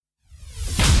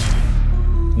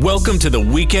Welcome to the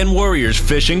Weekend Warriors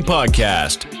Fishing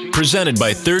Podcast, presented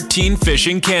by 13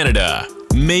 Fishing Canada.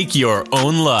 Make your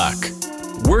own luck.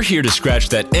 We're here to scratch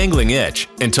that angling itch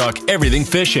and talk everything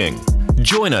fishing.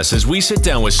 Join us as we sit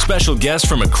down with special guests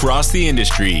from across the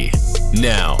industry.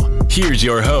 Now, here's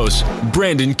your hosts,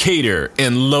 Brandon Cater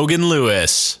and Logan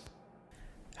Lewis.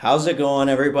 How's it going,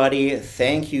 everybody?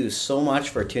 Thank you so much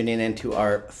for tuning in to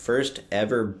our first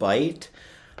ever bite.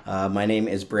 My name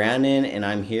is Brandon, and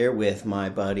I'm here with my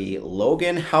buddy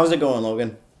Logan. How's it going,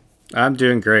 Logan? I'm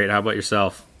doing great. How about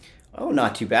yourself? Oh,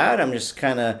 not too bad. I'm just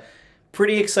kind of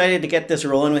pretty excited to get this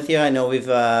rolling with you. I know we've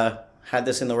had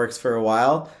this in the works for a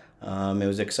while. It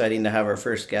was exciting to have our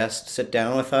first guest sit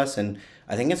down with us, and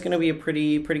I think it's going to be a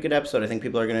pretty good episode. I think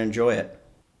people are going to enjoy it.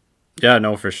 Yeah,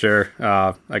 no, for sure.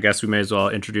 I guess we may as well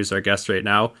introduce our guest right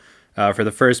now. For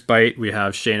the first bite, we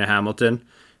have Shayna Hamilton.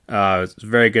 It's a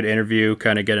very good interview,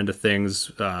 kind of get into things.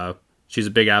 She's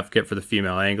a big advocate for the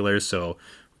female anglers, so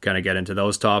we kind of get into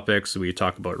those topics. We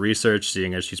talk about research,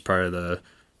 seeing as she's part of the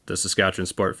Saskatchewan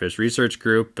Sportfish Research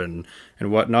Group and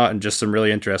whatnot, and just some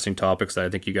really interesting topics that I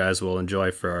think you guys will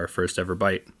enjoy for our first ever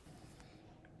bite.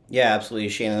 Yeah, absolutely,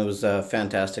 Shayna. It was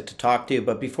fantastic to talk to.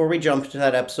 But before we jump into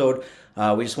that episode,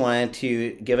 we just wanted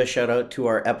to give a shout out to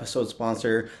our episode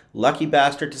sponsor, Lucky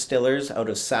Bastard Distillers out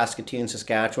of Saskatoon,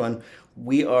 Saskatchewan.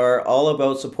 We are all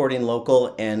about supporting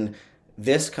local, and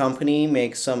this company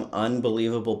makes some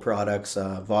unbelievable products,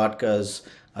 vodkas.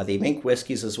 They make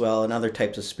whiskeys as well and other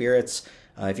types of spirits.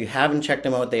 If you haven't checked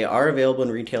them out, they are available in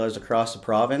retailers across the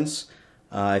province.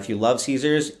 If you love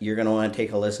Caesars, you're going to want to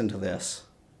take a listen to this.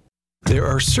 There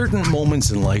are certain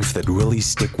moments in life that really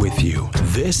stick with you.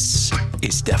 This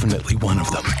is definitely one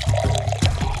of them.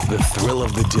 The thrill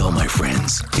of the dill, my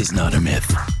friends, is not a myth.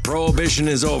 Prohibition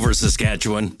is over,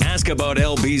 Saskatchewan. Ask about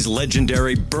LB's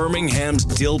legendary Birmingham's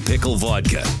Dill Pickle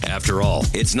Vodka. After all,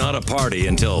 it's not a party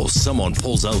until someone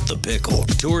pulls out the pickle.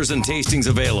 Tours and tastings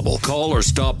available. Call or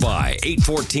stop by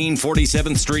 814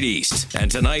 47th Street East.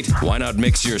 And tonight, why not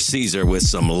mix your Caesar with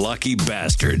some Lucky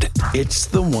Bastard? It's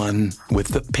the one with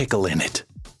the pickle in it.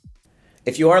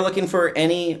 If you are looking for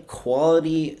any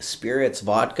quality spirits,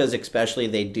 vodkas especially,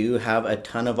 they do have a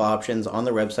ton of options on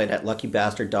their website at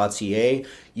luckybastard.ca.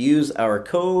 Use our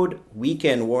code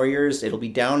Weekend Warriors. It'll be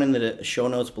down in the show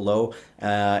notes below,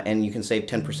 and you can save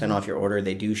 10% off your order.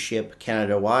 They do ship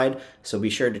Canada-wide, so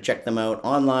be sure to check them out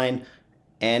online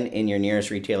and in your nearest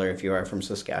retailer if you are from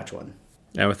Saskatchewan.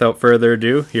 And without further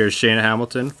ado, here's Shayna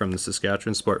Hamilton from the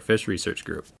Saskatchewan Sportfish Research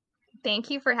Group.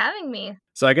 Thank you for having me.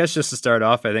 So I guess just to start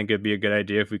off, I think it'd be a good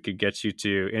idea if we could get you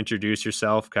to introduce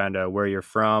yourself, kind of where you're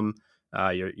from,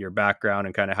 your background,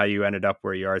 and kind of how you ended up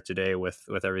where you are today with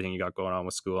everything you got going on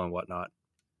with school and whatnot.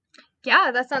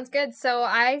 Yeah, that sounds good. So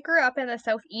I grew up in the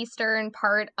southeastern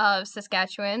part of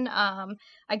Saskatchewan.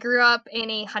 I grew up in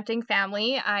a hunting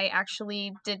family. I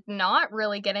actually did not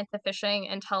really get into fishing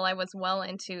until I was well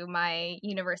into my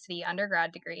university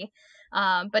undergrad degree.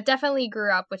 But definitely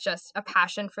grew up with just a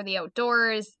passion for the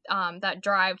outdoors, that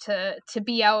drive to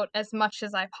be out as much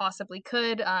as I possibly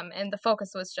could. And the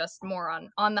focus was just more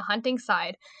on the hunting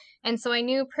side. And so I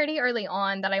knew pretty early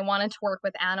on that I wanted to work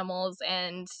with animals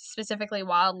and specifically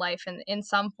wildlife in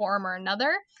some form or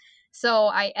another. So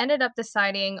I ended up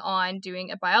deciding on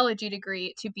doing a biology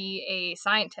degree to be a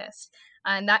scientist.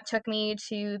 And that took me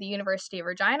to the University of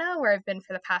Regina, where I've been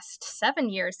for the past 7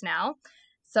 years now.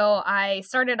 So I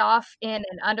started off in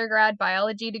an undergrad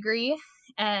biology degree,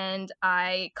 and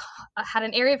I had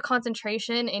an area of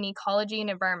concentration in ecology and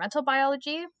environmental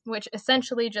biology, which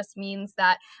essentially just means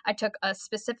that I took a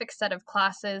specific set of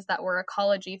classes that were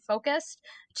ecology focused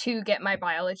to get my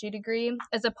biology degree,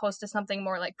 as opposed to something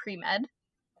more like pre-med.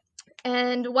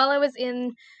 And while I was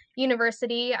in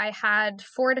university, I had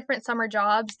 4 different summer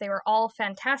jobs. They were all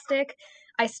fantastic.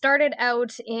 I started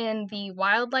out in the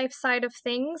wildlife side of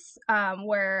things,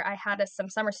 where I had some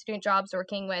summer student jobs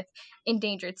working with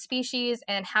endangered species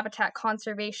and habitat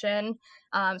conservation.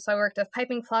 So I worked with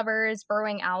piping plovers,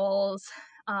 burrowing owls,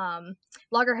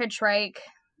 loggerhead shrike,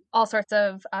 all sorts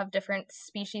of different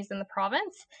species in the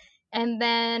province. And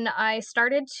then I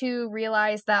started to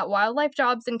realize that wildlife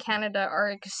jobs in Canada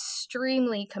are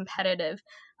extremely competitive.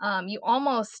 You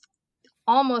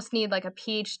almost need like a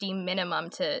PhD minimum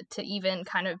to even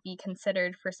kind of be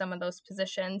considered for some of those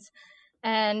positions.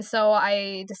 And so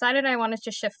I decided I wanted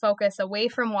to shift focus away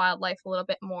from wildlife a little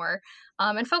bit more,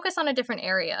 and focus on a different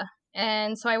area.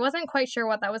 And so I wasn't quite sure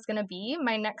what that was going to be.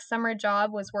 My next summer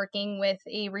job was working with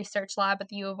a research lab at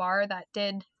the U of R that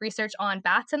did research on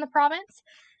bats in the province.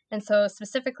 And so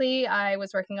specifically, I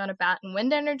was working on a bat and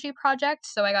wind energy project.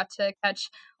 So I got to catch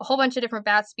a whole bunch of different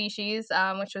bat species,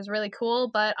 which was really cool.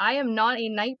 But I am not a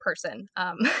night person.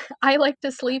 I like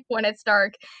to sleep when it's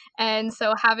dark. And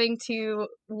so having to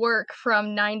work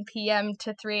from 9 p.m.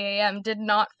 to 3 a.m. did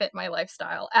not fit my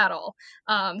lifestyle at all.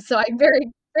 So I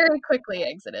very, very quickly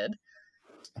exited.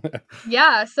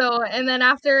 Yeah, so and then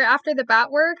after the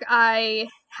bat work, I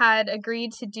had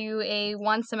agreed to do a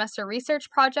 1 semester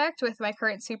research project with my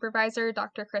current supervisor,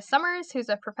 Dr. Chris Summers, who's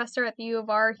a professor at the U of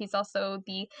R. He's also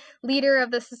the leader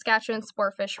of the Saskatchewan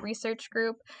Sportfish Research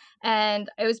Group. And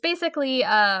it was basically,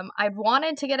 I'd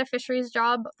wanted to get a fisheries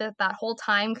job that whole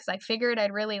time because I figured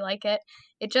I'd really like it.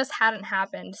 It just hadn't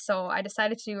happened. So I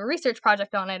decided to do a research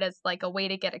project on it as like a way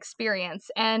to get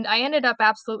experience. And I ended up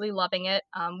absolutely loving it.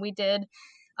 We did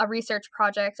a research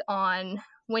project on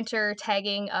winter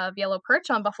tagging of yellow perch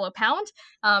on Buffalo Pound.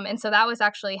 And so that was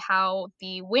actually how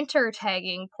the winter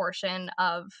tagging portion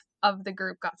of the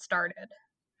group got started.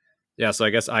 Yeah, so I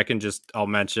guess I'll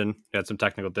mention we had some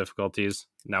technical difficulties.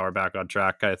 Now we're back on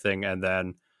track kind of thing. And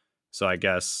then, so I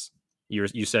guess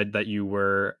you said that you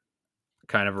were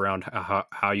kind of around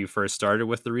how you first started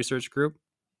with the research group.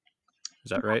 Is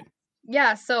that right?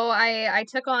 Yeah, so I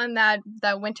took on that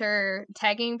winter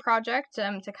tagging project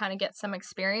to kind of get some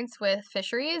experience with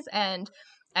fisheries, and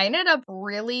I ended up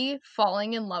really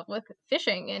falling in love with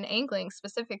fishing and angling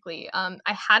specifically. I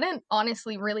hadn't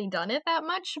honestly really done it that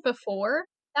much before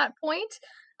that point,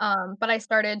 but I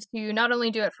started to not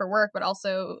only do it for work, but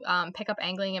also pick up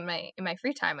angling in my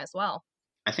free time as well.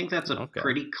 I think that's a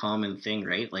pretty common thing,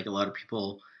 right? Like a lot of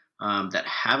people that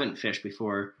haven't fished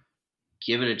before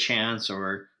give it a chance,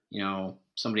 or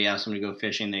somebody asks them to go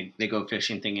fishing, they go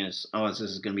fishing thinking this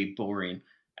is going to be boring,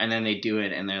 and then they do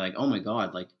it and they're like, oh my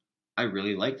god, like I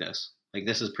really like this, like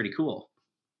this is pretty cool.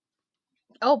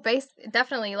 Oh,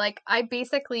 definitely. Like I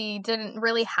basically didn't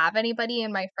really have anybody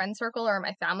in my friend circle or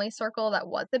my family circle that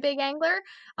was a big angler.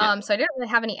 Yeah. So I didn't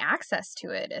really have any access to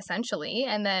it essentially.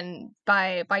 And then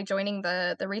by joining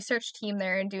the research team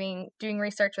there and doing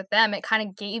research with them, it kind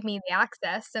of gave me the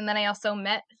access. And then I also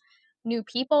met new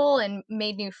people and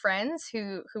made new friends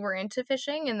who were into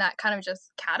fishing, and that kind of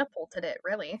just catapulted it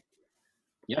really.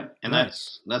 Yeah, and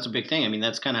nice. that's a big thing. I mean,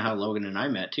 that's kind of how Logan and I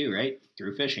met too, right?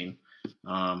 Through fishing.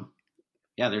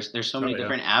 Yeah, there's so many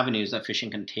different avenues that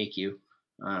fishing can take you.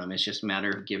 It's just a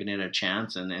matter of giving it a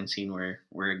chance and seeing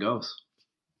where it goes.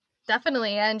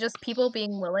 Definitely, and just people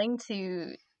being willing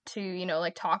to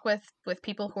like talk with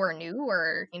people who are new,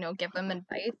 or give them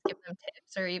advice, give them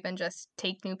tips, or even just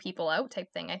take new people out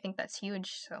type thing. I think that's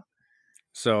huge.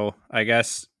 So I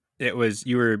guess it was,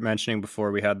 you were mentioning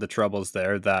before we had the troubles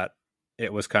there, that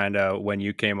it was kind of when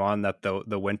you came on that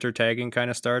the winter tagging kind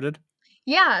of started.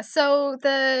 Yeah, so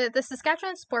the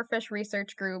Saskatchewan Sportfish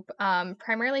Research Group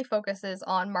primarily focuses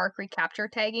on mark recapture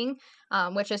tagging,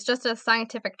 which is just a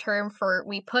scientific term for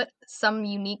we put some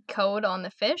unique code on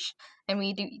the fish, and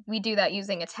we do that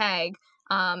using a tag,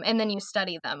 and then you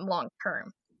study them long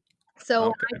term. So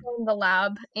Okay. I joined the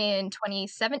lab in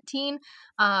 2017.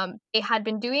 They had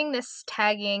been doing this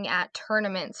tagging at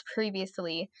tournaments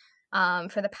previously,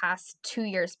 for the past 2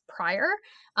 years prior,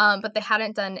 but they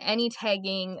hadn't done any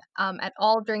tagging at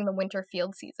all during the winter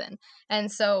field season. And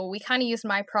so we kind of used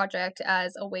my project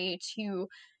as a way to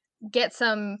get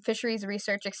some fisheries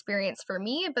research experience for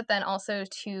me, but then also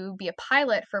to be a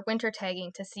pilot for winter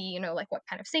tagging to see, like what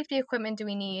kind of safety equipment do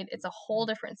we need? It's a whole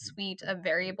different suite of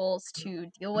variables to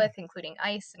deal with, including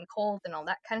ice and cold and all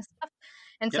that kind of stuff.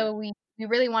 And so we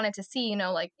really wanted to see,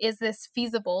 like, is this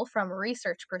feasible from a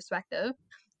research perspective?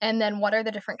 And then what are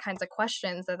the different kinds of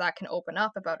questions that can open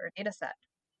up about our data set?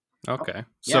 Okay.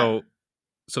 Yeah.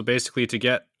 So basically to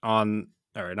get on,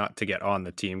 or not to get on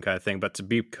the team kind of thing, but to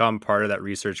become part of that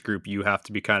research group, you have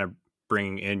to be kind of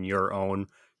bringing in your own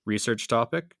research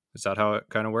topic. Is that how it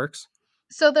kind of works?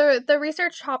 So the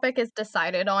research topic is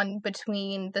decided on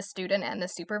between the student and the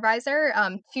supervisor.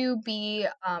 To be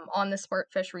on the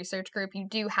Sportfish Research Group, you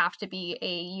do have to be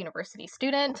a university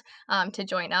student to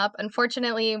join up.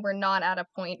 Unfortunately, we're not at a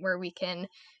point where we can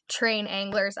train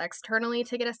anglers externally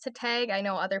to get us to tag. I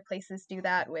know other places do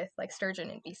that with like Sturgeon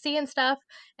in BC and stuff.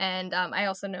 And I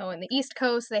also know in the East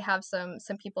Coast, they have some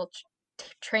people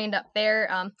trained up there.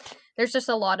 There's just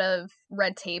a lot of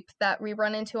red tape that we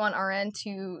run into on our end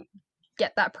to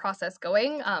get that process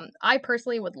going. I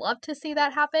personally would love to see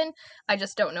that happen. I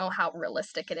just don't know how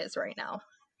realistic it is right now.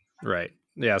 Right.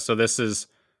 Yeah. So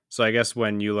I guess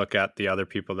when you look at the other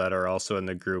people that are also in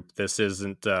the group, this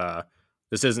isn't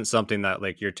this isn't something that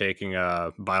like you're taking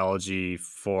a biology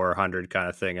 400 kind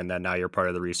of thing and then now you're part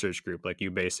of the research group. Like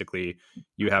you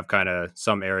have kind of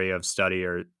some area of study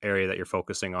or area that you're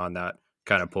focusing on that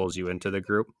kind of pulls you into the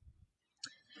group.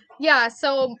 Yeah,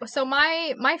 so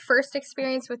my first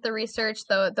experience with the research,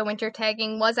 the winter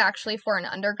tagging, was actually for an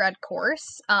undergrad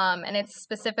course, and it's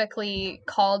specifically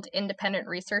called Independent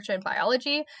Research in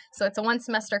Biology. So it's a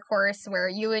 1-semester course where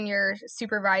you and your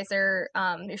supervisor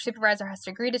has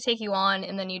to agree to take you on,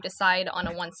 and then you decide on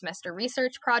a 1-semester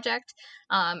research project.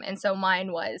 And so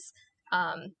mine was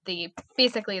the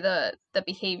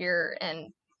behavior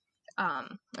and oh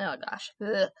gosh.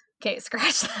 Ugh. Okay,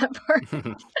 scratch that part.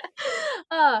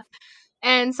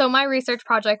 And so my research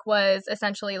project was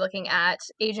essentially looking at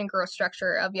age and growth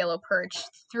structure of yellow perch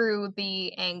through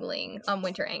the angling,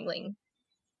 winter angling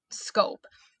scope.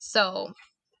 So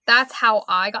that's how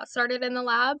I got started in the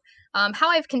lab. How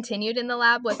I've continued in the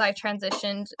lab was I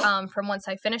transitioned from once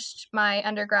I finished my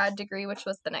undergrad degree, which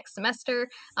was the next semester.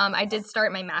 I did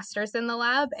start my master's in the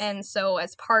lab. And so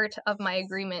as part of my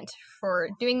agreement for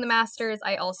doing the master's,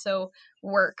 I also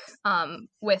work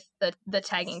with the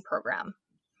tagging program.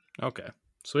 Okay,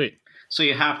 sweet. So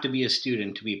you have to be a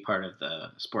student to be part of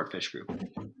the Sportfish group.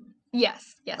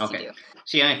 Yes, okay. You do.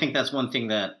 See, I think that's one thing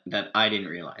that I didn't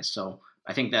realize. So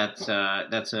I think that's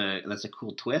a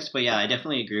cool twist. But yeah, I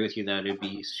definitely agree with you that it'd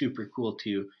be super cool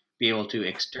to be able to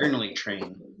externally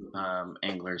train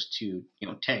anglers to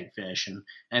tag fish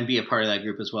and be a part of that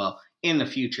group as well in the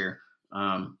future.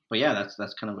 But yeah,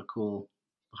 that's kind of a cool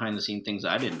behind the scene things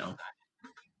I didn't know.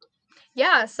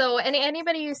 Yeah, so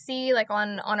anybody you see like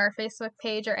on our Facebook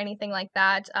page or anything like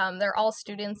that, they're all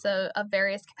students of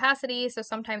various capacities. So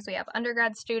sometimes we have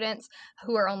undergrad students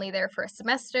who are only there for a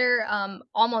semester.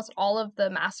 Almost all of the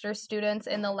master's students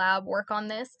in the lab work on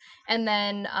this. And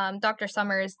then Dr.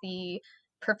 Summers, the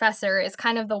professor, is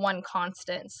kind of the one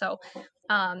constant. So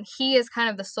he is kind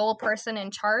of the sole person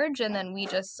in charge, and then we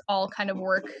just all kind of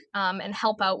work and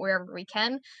help out wherever we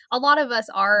can. A lot of us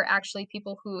are actually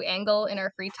people who angle in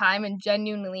our free time and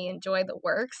genuinely enjoy the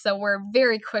work, so we're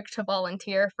very quick to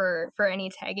volunteer for any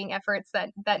tagging efforts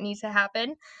that need to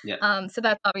happen. Yeah. So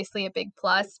that's obviously a big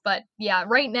plus. But yeah,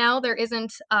 right now there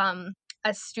isn't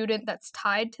a student that's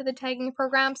tied to the tagging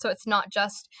program, so it's not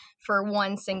just for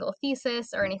one single thesis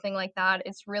or anything like that.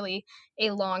 It's really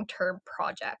a long-term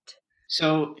project.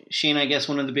 So, Shane, I guess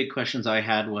one of the big questions I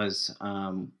had was,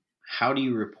 how do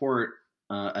you report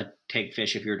a tagged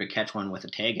fish if you were to catch one with a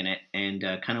tag in it, and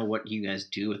kind of what you guys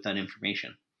do with that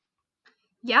information?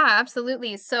 Yeah,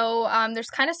 absolutely. So there's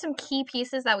kind of some key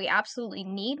pieces that we absolutely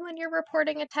need when you're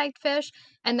reporting a tagged fish,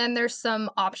 and then there's some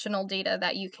optional data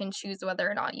that you can choose whether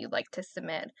or not you'd like to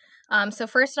submit. So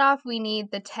first off, we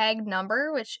need the tag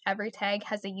number, which every tag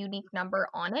has a unique number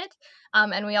on it,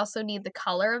 and we also need the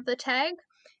color of the tag.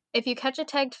 If you catch a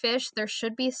tagged fish, there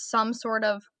should be some sort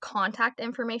of contact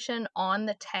information on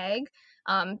the tag.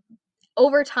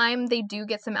 Over time, they do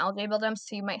get some algae buildup,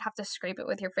 so you might have to scrape it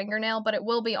with your fingernail, but it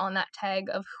will be on that tag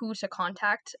of who to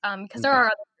contact, because there are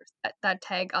others that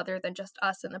tag other than just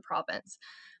us in the province.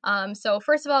 So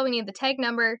first of all, we need the tag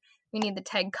number, we need the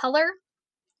tag color,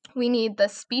 we need the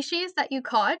species that you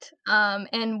caught,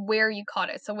 and where you caught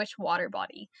it, so which water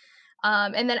body.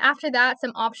 And then after that,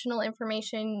 some optional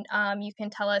information. You can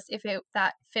tell us if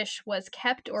that fish was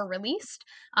kept or released,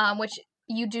 which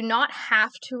you do not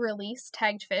have to release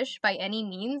tagged fish by any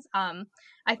means. I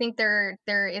think there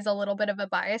is a little bit of a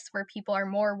bias where people are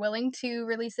more willing to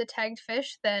release a tagged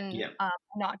fish than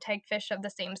not tagged fish of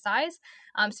the same size.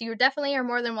 So you definitely are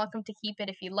more than welcome to keep it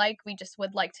if you like. We just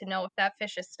would like to know if that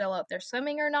fish is still out there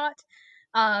swimming or not.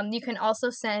 You can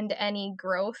also send any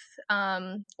growth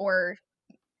or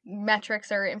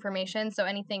metrics or information, so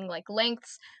anything like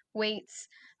lengths, weights,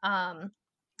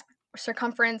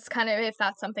 circumference, kind of, if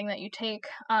that's something that you take,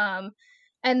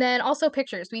 and then also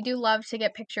pictures. We do love to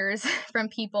get pictures from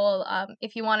people.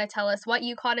 If you want to tell us what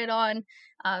you caught it on,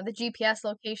 the GPS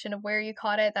location of where you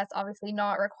caught it, that's obviously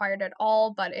not required at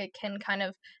all, but it can kind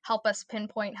of help us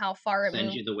pinpoint how far it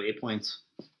send you the waypoints.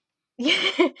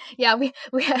 Yeah, we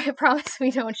I promise we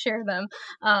don't share them.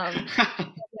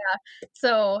 Yeah.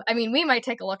 So, I mean, we might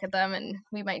take a look at them and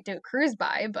we might do a cruise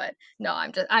by, but no,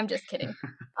 I'm just kidding.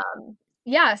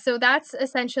 Yeah, so that's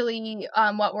essentially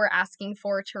what we're asking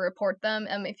for to report them.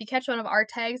 If you catch one of our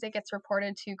tags, it gets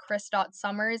reported to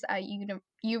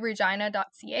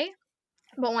chris.summers@uregina.ca.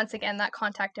 But once again, that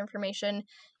contact information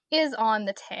is on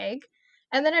the tag.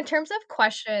 And then in terms of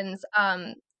questions,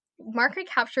 market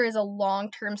capture is a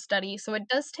long-term study, so it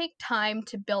does take time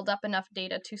to build up enough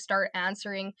data to start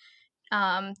answering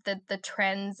the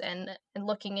trends and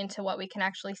looking into what we can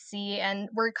actually see. And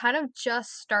we're kind of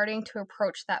just starting to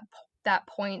approach that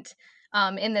point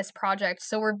in this project.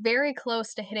 So we're very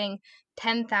close to hitting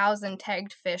 10,000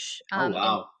 tagged fish, Oh,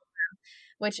 wow.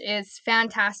 which is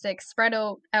fantastic, spread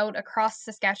out across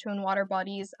Saskatchewan water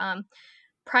bodies,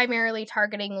 primarily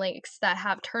targeting lakes that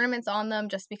have tournaments on them,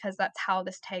 just because that's how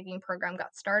this tagging program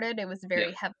got started. It was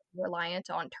very heavily reliant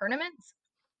on tournaments.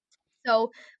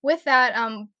 So with that,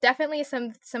 definitely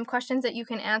some questions that you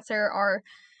can answer are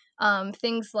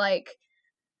things like,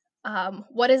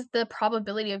 what is the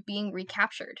probability of being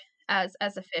recaptured as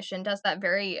a fish, and does that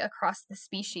vary across the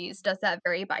species? Does that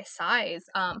vary by size?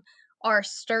 Are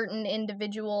certain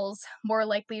individuals more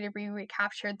likely to be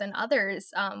recaptured than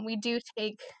others? We do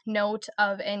take note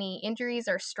of any injuries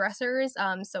or stressors.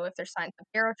 So if there's signs of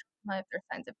barotrauma, if there's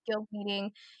signs of gill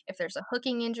bleeding, if there's a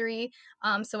hooking injury.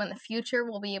 So in the future,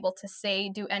 we'll be able to say,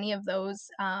 do any of those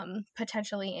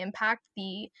potentially impact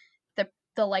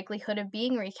the likelihood of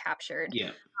being recaptured? Yeah.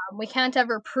 We can't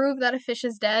ever prove that a fish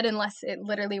is dead unless it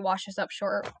literally washes up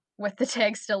shore with the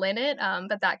tag still in it.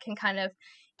 But that can kind of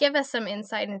give us some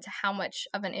insight into how much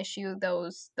of an issue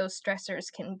those stressors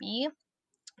can be.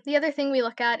 The other thing we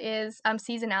look at is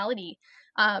seasonality.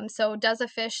 So does a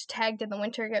fish tagged in the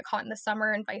winter get caught in the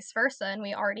summer and vice versa? And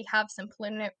we already have some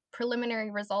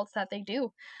preliminary results that they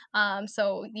do.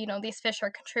 So, these fish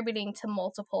are contributing to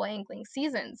multiple angling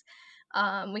seasons.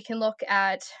 We can look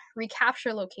at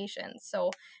recapture locations.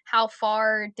 So how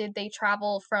far did they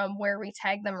travel from where we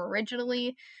tagged them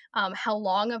originally? How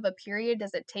long of a period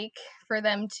does it take for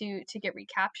them to get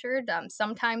recaptured?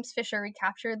 Sometimes fish are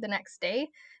recaptured the next day.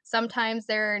 Sometimes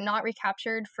they're not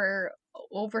recaptured for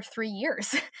over 3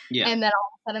 years. Yeah. And then all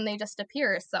of a sudden they just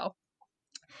appear.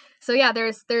 So yeah,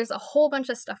 there's a whole bunch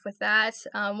of stuff with that.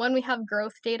 When we have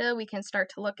growth data, we can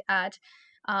start to look at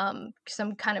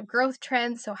some kind of growth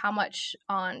trends. So how much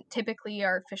typically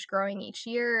are fish growing each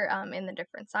year in the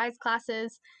different size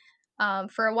classes.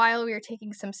 For a while, we were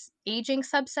taking some aging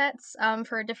subsets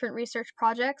for different research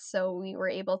projects. So we were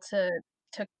able to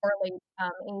correlate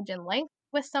age and length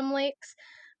with some lakes.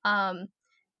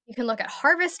 You can look at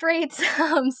harvest rates.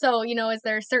 So, is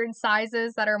there certain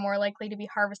sizes that are more likely to be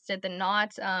harvested than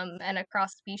not? And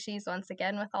across species, once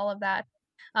again, with all of that.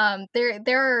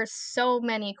 There are so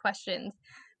many questions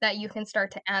that you can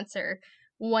start to answer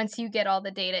once you get all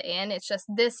the data in. It's just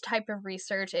this type of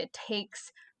research, it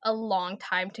takes a long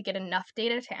time to get enough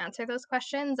data to answer those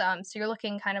questions. So you're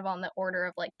looking kind of on the order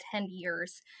of like 10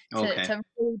 years to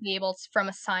really be able to, from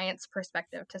a science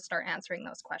perspective, to start answering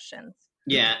those questions.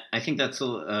 Yeah, I think that's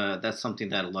something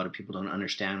that a lot of people don't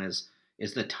understand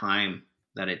is the time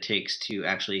that it takes to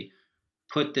actually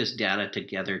put this data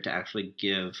together to actually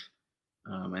give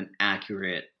an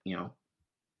accurate,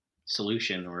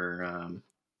 solution, or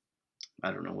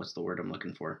I don't know what's the word I'm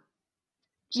looking for.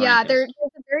 Yeah, there's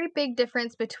a very big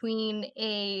difference between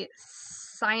a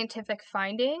scientific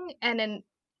finding and an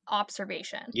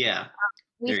observation. Yeah.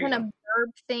 We can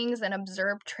observe things and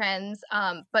observe trends,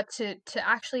 but to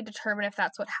actually determine if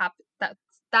that's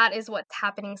that is what's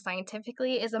happening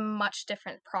scientifically is a much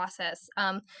different process.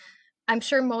 I'm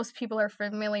sure most people are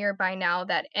familiar by now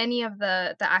that any of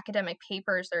the academic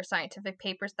papers or scientific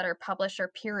papers that are published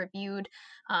are peer reviewed.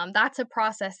 That's a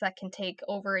process that can take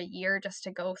over a year just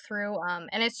to go through,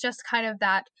 and it's just kind of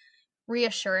that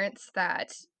reassurance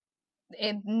that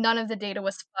none of the data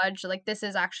was fudged. Like, this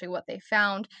is actually what they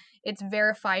found. It's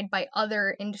verified by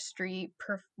other industry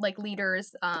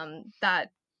leaders that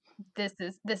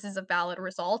this is a valid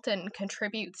result and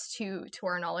contributes to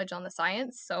our knowledge on the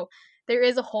science. So there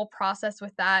is a whole process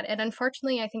with that, and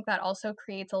unfortunately I think that also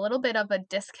creates a little bit of a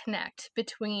disconnect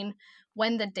between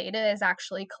when the data is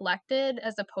actually collected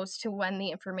as opposed to when the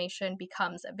information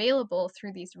becomes available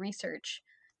through these research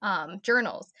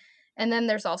journals. And then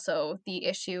there's also the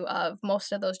issue of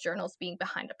most of those journals being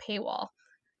behind a paywall.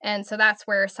 And so that's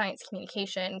where science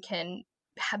communication can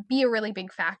be a really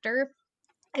big factor.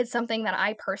 It's something that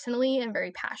I personally am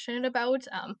very passionate about.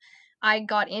 I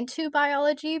got into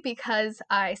biology because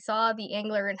I saw the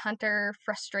angler and hunter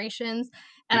frustrations,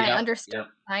 and I understood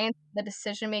science, the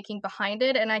decision making behind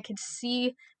it, and I could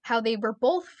see how they were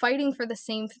both fighting for the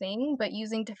same thing, but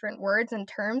using different words and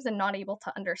terms and not able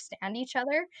to understand each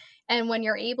other. And when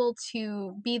you're able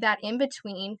to be that in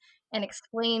between and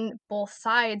explain both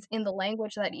sides in the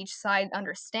language that each side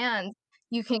understands,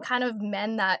 you can kind of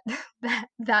mend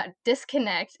that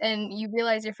disconnect, and you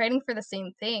realize you're fighting for the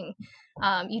same thing.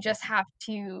 You just have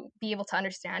to be able to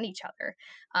understand each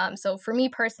other. So for me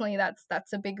personally,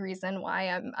 that's a big reason why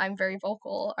I'm very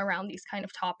vocal around these kind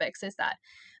of topics, is that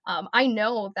I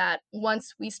know that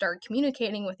once we start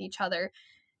communicating with each other,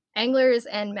 anglers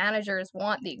and managers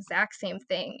want the exact same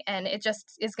thing, and it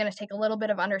just is going to take a little bit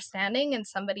of understanding and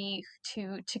somebody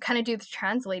to kind of do the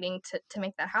translating to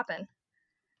make that happen.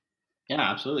 Yeah,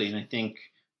 absolutely. And I think,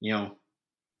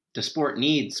 the sport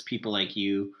needs people like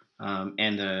you,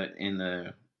 and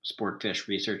the sport fish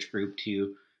research group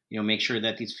to, make sure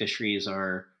that these fisheries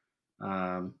are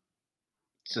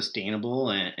sustainable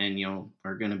and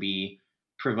are going to be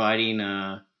providing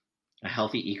a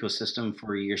healthy ecosystem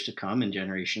for years to come and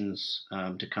generations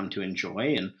to come to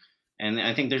enjoy. And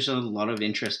I think there's a lot of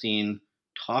interesting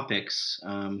topics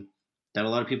that a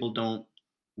lot of people don't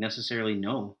necessarily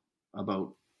know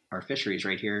about our fisheries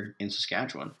right here in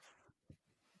Saskatchewan.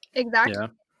 Exactly. Yeah.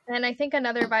 And I think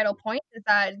another vital point is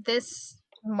that this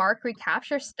mark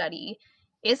recapture study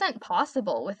isn't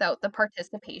possible without the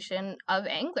participation of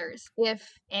anglers.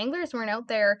 If anglers weren't out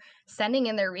there sending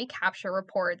in their recapture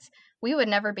reports, we would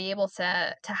never be able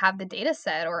to have the data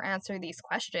set or answer these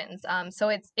questions. So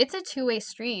it's a two-way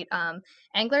street.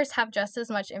 Anglers have just as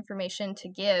much information to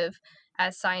give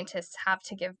as scientists have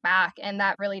to give back, and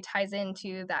that really ties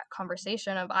into that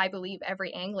conversation of, I believe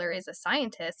every angler is a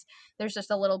scientist. There's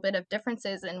just a little bit of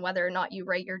differences in whether or not you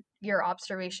write your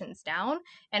observations down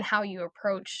and how you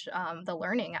approach the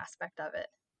learning aspect of it.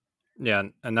 Yeah,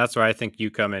 and that's where I think you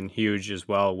come in huge as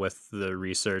well with the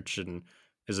research, and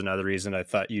is another reason I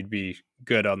thought you'd be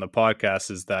good on the podcast,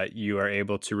 is that you are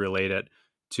able to relate it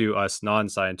to us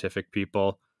non-scientific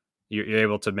people. You're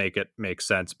able to make it make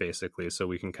sense, basically, so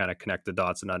we can kind of connect the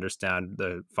dots and understand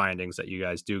the findings that you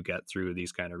guys do get through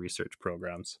these kind of research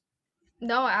programs.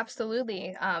 No,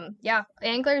 absolutely. Yeah,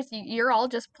 anglers, you're all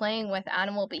just playing with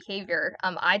animal behavior.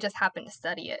 I just happen to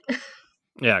study it.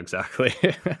 Yeah, exactly.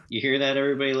 You hear that,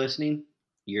 everybody listening?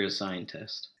 You're a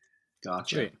scientist.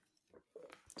 Gotcha. Great.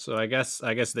 So I guess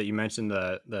that you mentioned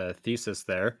the thesis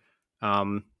there.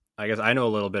 I guess I know a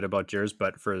little bit about yours,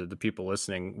 but for the people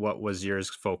listening, what was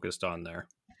yours focused on there?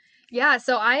 Yeah,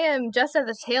 so I am just at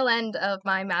the tail end of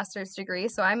my master's degree,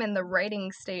 so I'm in the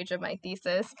writing stage of my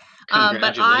thesis.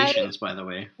 Congratulations, by the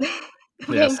way.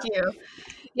 Thank you.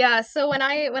 Yeah, so when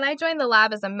I joined the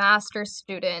lab as a master's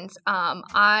student,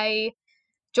 I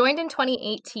joined in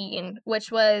 2018, which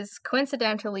was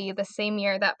coincidentally the same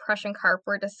year that Prussian carp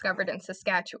were discovered in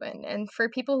Saskatchewan. And for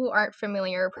people who aren't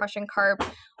familiar, Prussian carp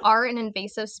are an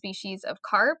invasive species of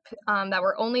carp that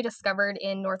were only discovered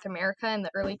in North America in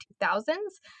the early 2000s,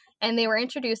 and they were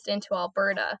introduced into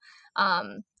Alberta.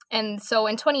 And so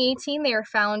in 2018, they were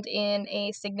found in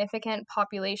a significant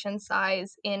population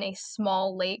size in a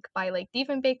small lake by Lake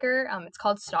Diefenbaker. It's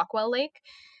called Stockwell Lake.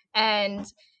 And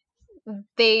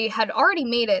they had already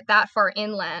made it that far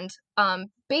inland,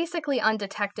 basically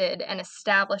undetected, and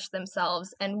established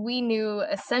themselves, and we knew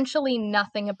essentially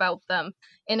nothing about them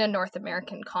in a North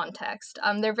American context.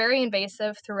 They're very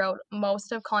invasive throughout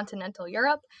most of continental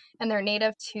Europe, and they're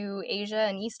native to Asia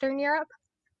and Eastern Europe.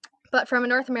 But from a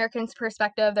North American's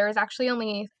perspective, there was actually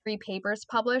only 3 papers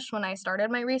published when I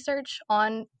started my research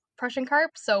on Prussian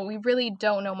carp, so we really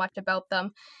don't know much about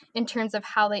them in terms of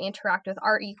how they interact with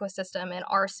our ecosystem and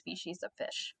our species of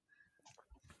fish.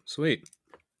 Sweet.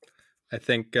 I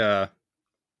think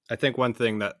one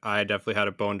thing that I definitely had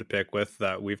a bone to pick with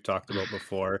that we've talked about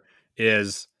before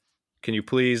is, can you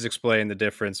please explain the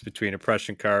difference between a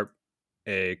Prussian carp,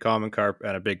 a common carp,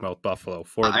 and a bigmouth buffalo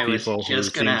for the people who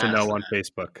seem to know on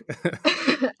Facebook?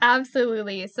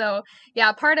 Absolutely. So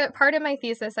yeah, part of my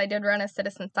thesis, I did run a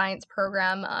citizen science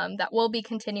program that will be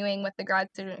continuing with the grad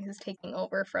student who's taking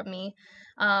over from me.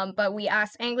 But we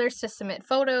asked anglers to submit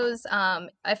photos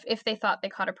if they thought they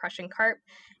caught a Prussian carp.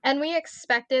 And we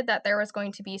expected that there was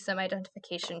going to be some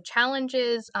identification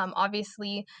challenges.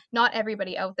 Obviously, not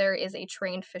everybody out there is a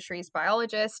trained fisheries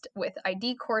biologist with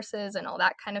ID courses and all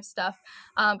that kind of stuff.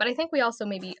 But I think we also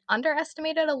maybe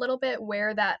underestimated a little bit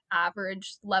where that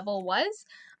average level was.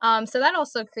 So that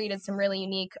also created some really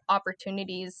unique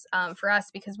opportunities for us,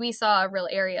 because we saw a real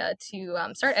area to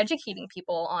start educating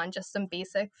people on just some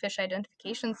basic fish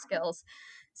identification skills.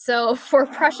 So for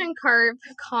Prussian carp,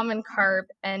 common carp,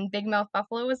 and bigmouth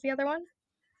buffalo was the other one?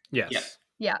 Yes.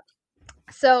 Yeah.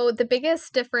 So the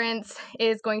biggest difference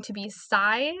is going to be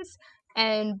size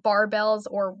and barbels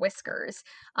or whiskers.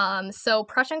 So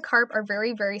Prussian carp are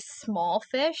very, very small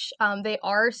fish. They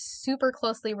are super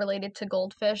closely related to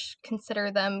goldfish.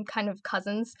 Consider them kind of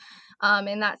cousins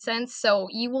in that sense. So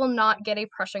you will not get a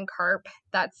Prussian carp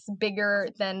that's bigger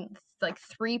than like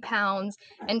 3 pounds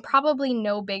and probably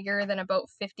no bigger than about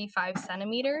 55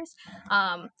 centimeters,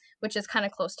 which is kind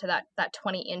of close to that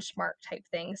 20-inch mark type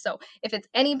thing. So if it's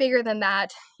any bigger than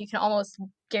that, you can almost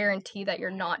guarantee that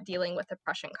you're not dealing with a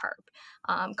Prussian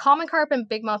carp. Common carp and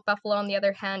bigmouth buffalo, on the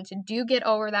other hand, do get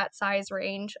over that size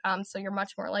range, so you're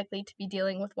much more likely to be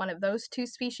dealing with one of those two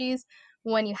species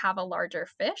when you have a larger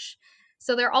fish.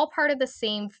 So they're all part of the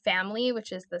same family,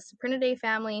 which is the Cyprinidae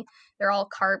family. They're all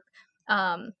carp.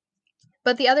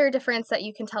 But the other difference that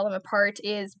you can tell them apart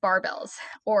is barbels,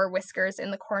 or whiskers in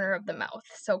the corner of the mouth.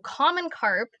 So common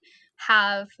carp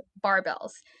have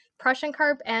barbels. Prussian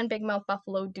carp and bigmouth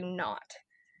buffalo do not.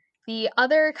 The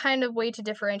other kind of way to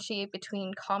differentiate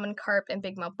between common carp and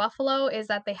bigmouth buffalo is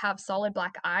that they have solid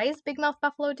black eyes. Bigmouth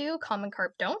buffalo do, common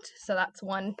carp don't. So that's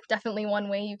definitely one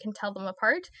way you can tell them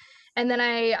apart. And then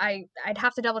I'd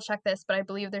have to double check this, but I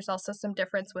believe there's also some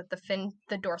difference with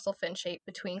the dorsal fin shape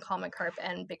between common carp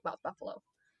and bigmouth buffalo.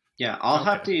 Yeah, I'll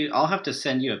have to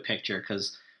send you a picture,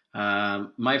 because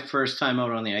my first time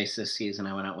out on the ice this season,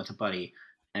 I went out with a buddy,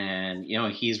 and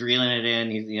he's reeling it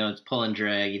in. He's it's pulling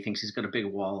drag. He thinks he's got a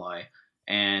big walleye,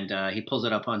 and he pulls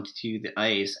it up onto the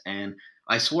ice, and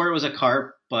I swore it was a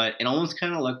carp, but it almost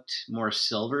kind of looked more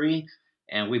silvery.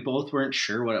 And we both weren't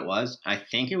sure what it was. I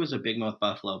think it was a bigmouth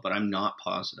buffalo, but I'm not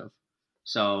positive.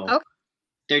 So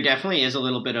There definitely is a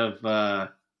little bit of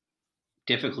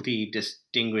difficulty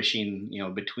distinguishing,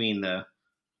 between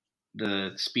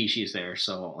the species there.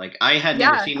 So, like, I had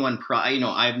never seen one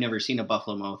I've never seen a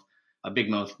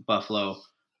bigmouth buffalo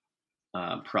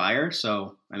prior.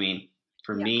 So, I mean,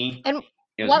 for me, and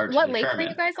it was hard to what lake determine.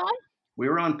 were you guys on? We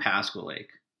were on Pasco Lake.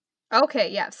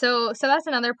 Okay, yeah. So that's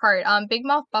another part.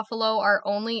 Bigmouth buffalo are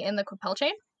only in the Qu'Appelle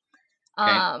chain.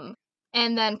 Okay.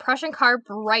 And then Prussian carp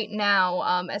right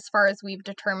now, as far as we've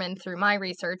determined through my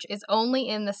research, is only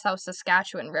in the South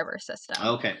Saskatchewan River system.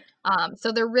 Okay.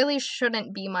 So there really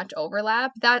shouldn't be much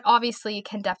overlap. That obviously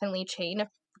can definitely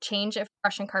change if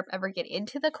Prussian carp ever get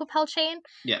into the Qu'Appelle chain.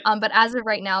 Yeah. But as of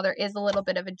right now, there is a little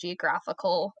bit of a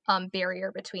geographical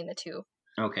barrier between the two.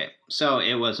 Okay. So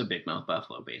it was a bigmouth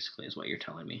buffalo, basically, is what you're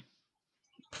telling me.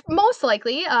 Most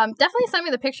likely. Definitely send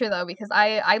me the picture, though, because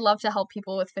I love to help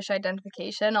people with fish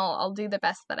identification. I'll do the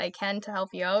best that I can to help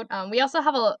you out. We also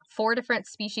have 4 different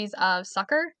species of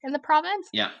sucker in the province.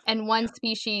 Yeah. And one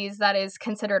species that is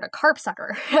considered a carp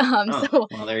sucker.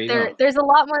 Well, there you go. There's a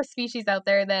lot more species out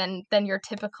there than your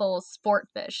typical sport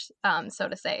fish, so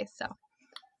to say. So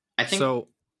I think. So,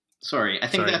 sorry, I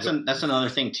think that's another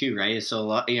thing too, right? So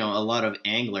a lot of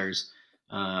anglers.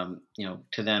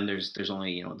 To them, there's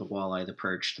only, the walleye, the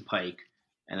perch, the pike,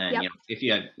 and then, if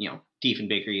you had,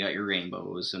 Diefenbaker, you got your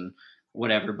rainbows and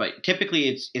whatever. But typically,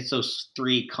 it's those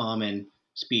 3 common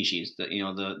species: the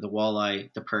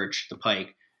walleye, the perch, the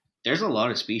pike. There's a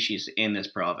lot of species in this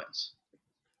province.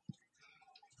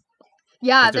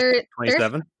 Yeah, there's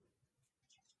 27.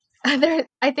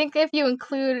 I think if you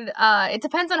include, it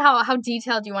depends on how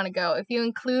detailed you want to go. If you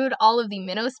include all of the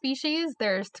minnow species,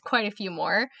 there's quite a few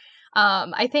more.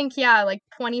 I think, like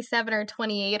 27 or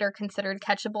 28 are considered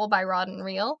catchable by rod and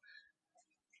reel.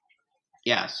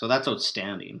 Yeah, so that's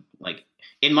outstanding. Like,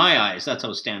 in my eyes, that's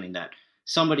outstanding that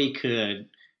somebody could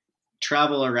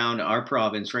travel around our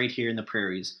province right here in the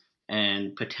prairies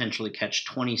and potentially catch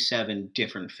 27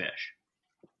 different fish.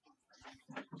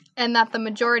 And that the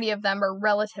majority of them are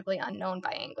relatively unknown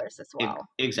by anglers as well.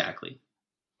 Exactly.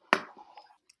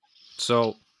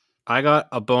 So I got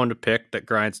a bone to pick that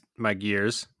grinds my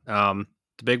gears. The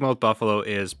bigmouth buffalo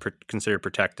is considered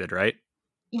protected, right?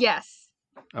 Yes.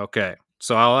 Okay.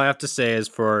 So all I have to say is,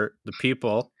 for the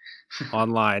people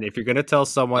online, if you're going to tell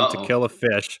someone to kill a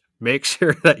fish, make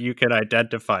sure that you can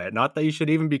identify it. Not that you should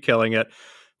even be killing it,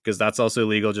 because that's also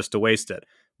illegal just to waste it.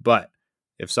 But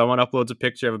if someone uploads a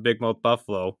picture of a bigmouth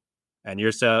buffalo and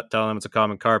you're telling them it's a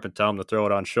common carp and tell them to throw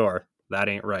it on shore, that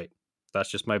ain't right.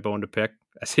 That's just my bone to pick.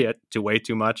 I see it way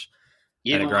too much.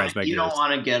 You don't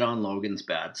want to get on Logan's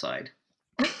bad side.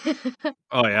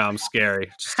 Oh yeah, I'm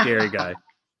scary. Scary guy.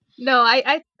 No,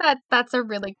 I think that's a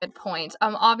really good point.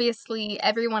 Obviously,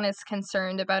 everyone is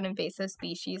concerned about invasive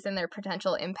species and their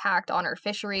potential impact on our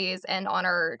fisheries and on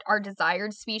our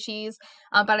desired species.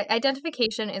 But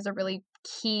identification is a really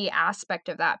key aspect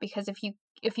of that, because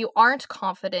if you aren't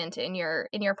confident in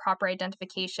your proper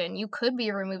identification, you could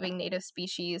be removing native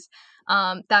species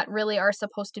that really are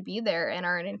supposed to be there and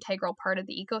are an integral part of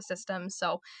the ecosystem.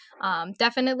 So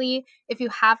definitely, if you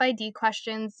have ID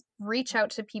questions, reach out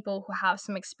to people who have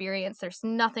some experience. There's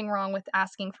nothing wrong with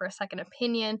asking for a second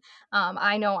opinion.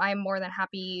 I know I'm more than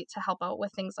happy to help out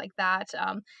with things like that.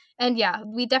 And yeah,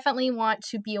 we definitely want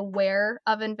to be aware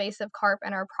of invasive carp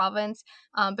in our province,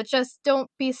 but just don't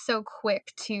be so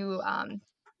quick to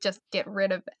just get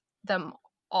rid of them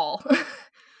all.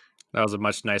 That was a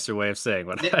much nicer way of saying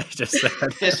what I just said.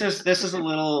 This is a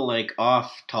little like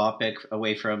off topic,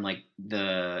 away from like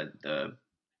the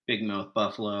big mouth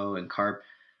buffalo and carp.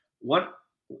 What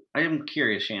I am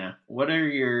curious, Shayna, what are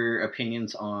your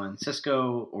opinions on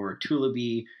Cisco or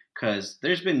Tullibee? Because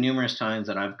there's been numerous times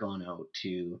that I've gone out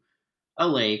to a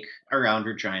lake around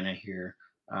Regina here,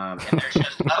 and there's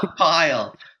just a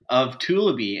pile of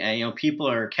Tullibee, and people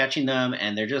are catching them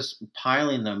and they're just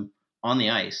piling them on the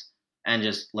ice and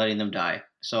just letting them die.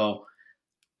 So,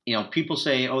 people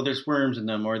say, "Oh, there's worms in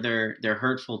them," or they're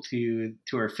hurtful to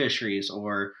our fisheries,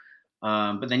 or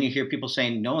but then you hear people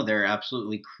saying, "No, they're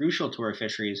absolutely crucial to our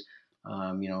fisheries.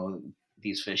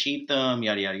 These fish eat them,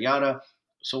 yada yada yada."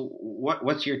 So,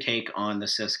 what's your take on the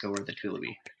Cisco or the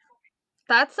Tullibee?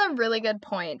 That's a really good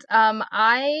point.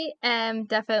 I am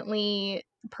definitely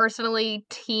personally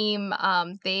team.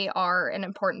 They are an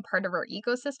important part of our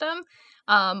ecosystem.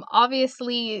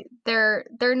 Obviously, they're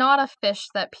not a fish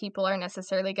that people are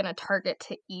necessarily going to target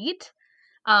to eat.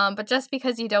 But just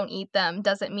because you don't eat them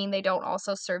doesn't mean they don't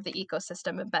also serve the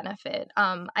ecosystem a benefit.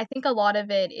 I think a lot of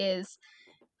it is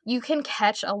you can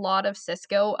catch a lot of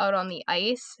Cisco out on the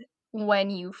ice when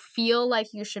you feel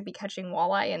like you should be catching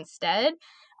walleye instead.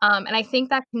 And I think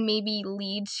that can maybe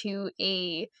lead to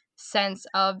a sense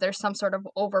of there's some sort of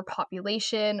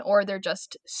overpopulation, or they're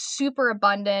just super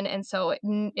abundant, and so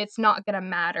it's not going to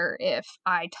matter if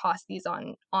I toss these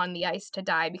on the ice to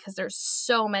die because there's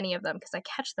so many of them because I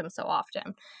catch them so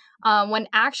often. When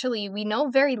actually we know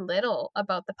very little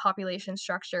about the population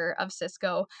structure of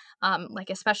Cisco, like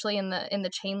especially in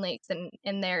the chain lakes and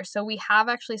in there. So we have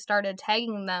actually started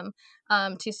tagging them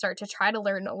to start to try to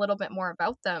learn a little bit more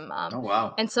about them. Oh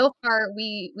wow! And so far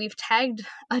we've tagged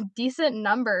a decent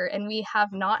number, and we have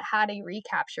not had a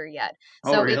recapture yet.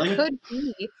 So oh, really? It could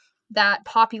be that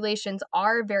populations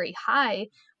are very high,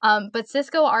 but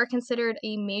Cisco are considered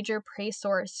a major prey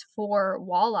source for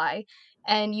walleye.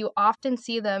 And you often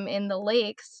see them in the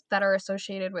lakes that are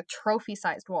associated with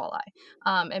trophy-sized walleye.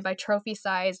 And by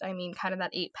trophy-sized, I mean kind of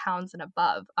that 8 pounds and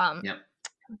above. Yep.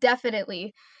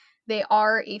 Definitely, they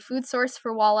are a food source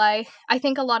for walleye. I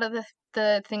think a lot of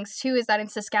the things, too, is that in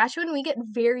Saskatchewan, we get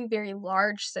very, very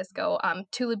large Cisco.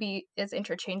 Tullibee is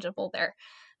interchangeable there.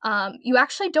 You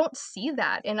actually don't see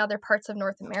that in other parts of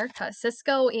North America.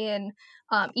 Cisco in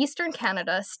Eastern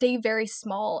Canada stay very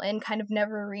small and kind of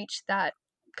never reach that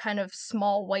kind of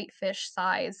small whitefish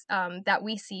size that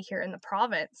we see here in the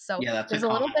province. So yeah, there's a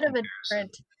little bit of a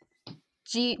different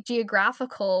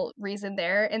geographical reason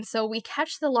there, and so we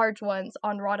catch the large ones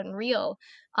on rod and reel,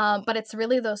 but it's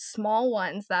really those small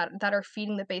ones that are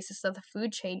feeding the basis of the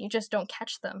food chain. You just don't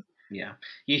catch them. Yeah,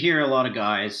 you hear a lot of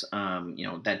guys,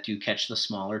 that do catch the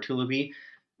smaller Tullibee,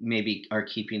 maybe are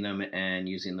keeping them and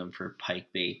using them for pike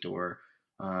bait or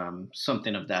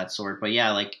something of that sort. But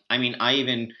yeah, like I mean,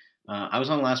 I was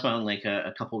on Last Mountain Lake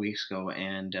a couple weeks ago,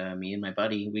 and me and my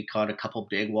buddy, we caught a couple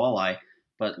big walleye.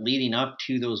 But leading up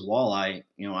to those walleye,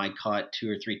 I caught 2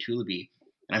 or 3 Tullibee.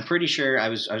 And I'm pretty sure I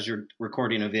was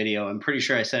recording a video. I'm pretty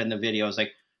sure I said in the video, I was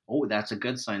like, "Oh, that's a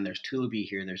good sign. There's Tullibee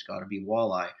here. There's got to be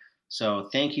walleye." So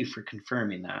thank you for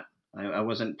confirming that. I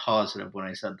wasn't positive when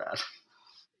I said that.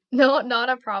 No, not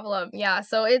a problem. Yeah,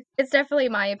 so it's definitely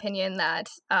my opinion that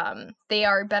they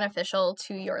are beneficial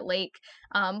to your lake.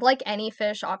 Like any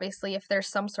fish, obviously, if there's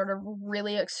some sort of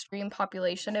really extreme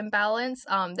population imbalance,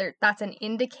 that's an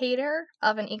indicator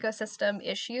of an ecosystem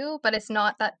issue, but it's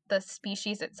not that the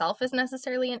species itself is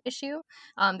necessarily an issue.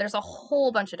 There's a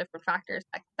whole bunch of different factors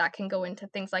that can go into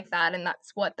things like that, and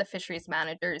that's what the fisheries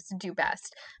managers do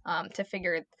best to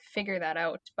figure that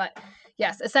out. But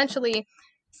yes, essentially,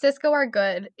 Cisco are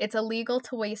good. It's illegal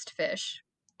to waste fish.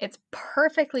 It's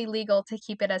perfectly legal to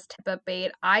keep it as tip-up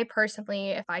bait. I personally,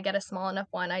 if I get a small enough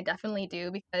one, I definitely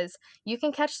do, because you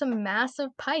can catch some massive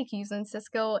pike using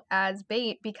Cisco as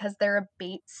bait because they're a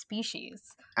bait species.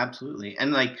 Absolutely.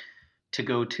 And like to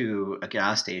go to a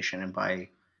gas station and buy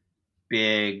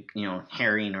big,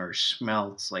 herring or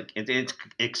smelts, like it's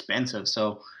expensive.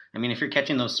 So, I mean, if you're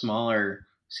catching those smaller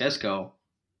Cisco,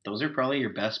 those are probably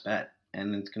your best bet.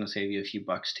 And it's going to save you a few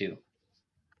bucks too.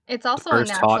 It's also the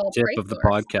first a natural hot tip prey of the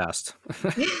source.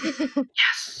 podcast.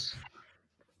 Yes.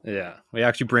 Yeah, we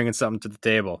actually bringing something to the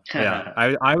table. Yeah,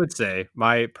 I would say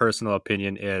my personal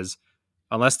opinion is,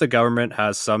 unless the government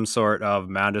has some sort of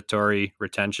mandatory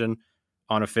retention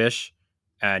on a fish,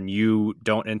 and you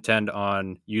don't intend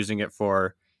on using it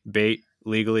for bait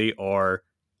legally or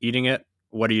eating it,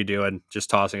 what are you doing? Just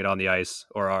tossing it on the ice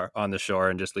or on the shore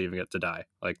and just leaving it to die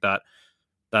like that?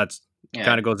 That's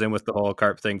kind of goes in with the whole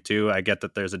carp thing too. I get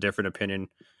that there's a different opinion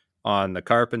on the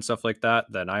carp and stuff like that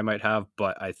than I might have,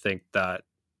 but I think that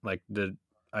like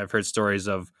I've heard stories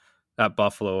of at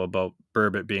Buffalo about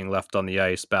burbot being left on the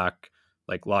ice back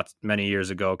like many years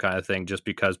ago kind of thing, just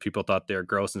because people thought they were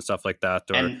gross and stuff like that,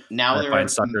 or And now find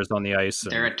suckers on the ice.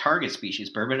 They're a target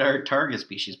species. Burbot are a target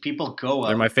species. People go out.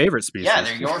 They're my favorite species. Yeah,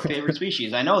 they're your favorite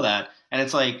species. I know that. And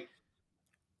it's like,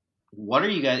 what are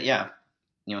you guys? Yeah,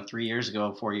 3 years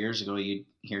ago, 4 years ago, you'd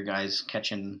hear guys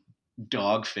catching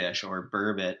dogfish or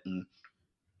burbot, and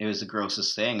it was the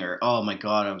grossest thing. Or, oh my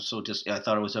God, I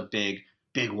thought it was a big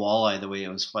walleye the way it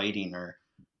was fighting,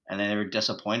 and then they were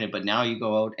disappointed. But now you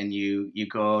go out and you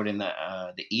go out in the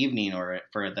evening or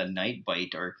for the night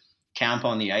bite or camp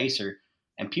on the ice,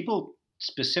 and people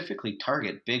specifically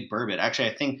target big burbot. Actually,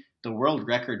 I think the world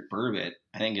record burbot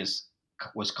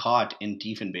was caught in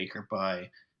Diefenbaker by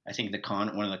I think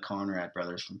one of the Conrad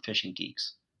brothers from Fishing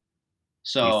Geeks.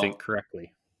 So you think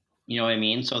correctly. You know what I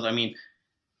mean? So I mean,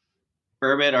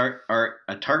 burbot are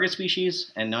a target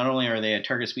species, and not only are they a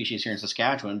target species here in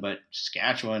Saskatchewan, but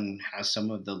Saskatchewan has some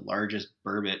of the largest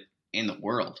burbot in the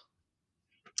world.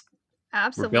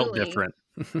 Absolutely. We're built different.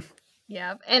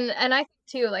 Yeah, and I think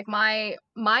too, like my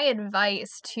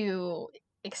advice to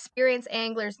experienced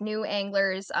anglers, new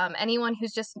anglers, anyone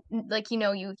who's just like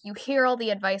you hear all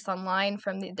the advice online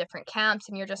from the different camps,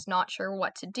 and you're just not sure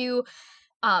what to do.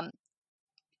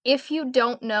 If you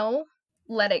don't know,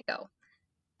 let it go.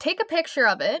 Take a picture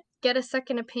of it, get a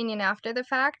second opinion after the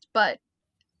fact, but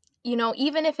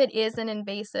even if it is an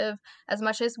invasive, as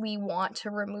much as we want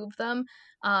to remove them,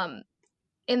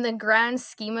 in the grand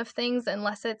scheme of things,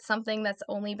 unless it's something that's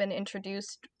only been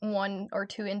introduced one or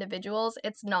two individuals,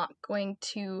 it's not going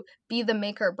to be the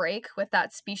make or break with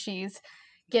that species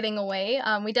getting away.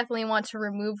 We definitely want to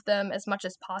remove them as much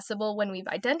as possible when we've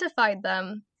identified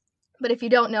them, but if you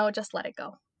don't know, just let it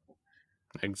go.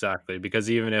 Exactly, because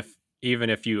even if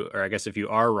you, or I guess if you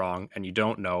are wrong and you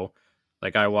don't know,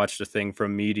 like I watched a thing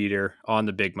from Meat Eater on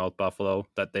the big mouth buffalo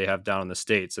that they have down in the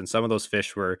States, and some of those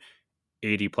fish were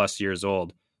 80 plus years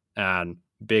old and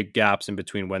big gaps in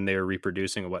between when they were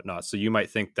reproducing and whatnot. So you might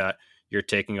think that you're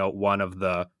taking out one of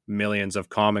the millions of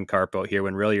common carp out here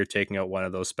when really you're taking out one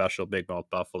of those special big mouth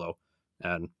buffalo.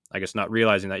 And I guess not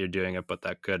realizing that you're doing it, but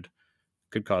that could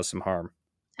cause some harm.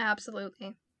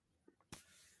 Absolutely.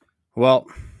 Well,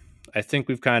 I think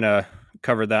we've kind of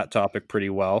covered that topic pretty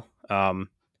well. I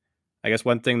guess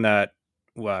one thing that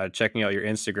checking out your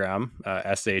Instagram,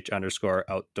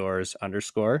 sh_outdoors_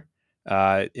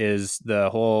 is the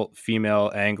whole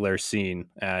female angler scene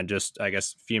and just, I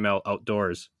guess, female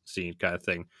outdoors scene kind of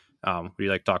thing. Would you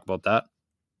like to talk about that?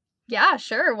 Yeah,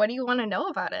 sure. What do you want to know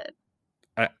about it?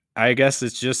 I guess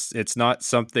it's not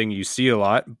something you see a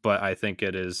lot, but I think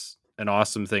it is an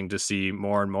awesome thing to see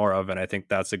more and more of. And I think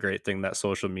that's a great thing that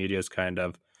social media has kind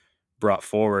of brought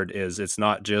forward, is it's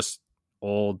not just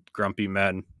old grumpy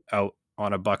men out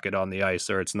on a bucket on the ice,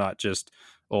 or it's not just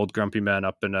old grumpy men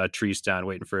up in a tree stand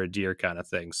waiting for a deer kind of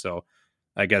thing. So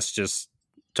I guess just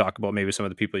talk about maybe some of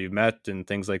the people you've met and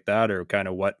things like that, or kind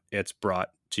of what it's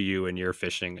brought to you in your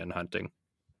fishing and hunting.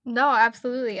 No,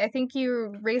 absolutely. I think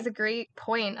you raise a great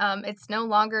point. It's no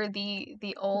longer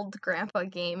the old grandpa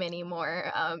game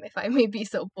anymore, if I may be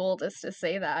so bold as to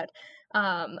say that.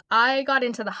 I got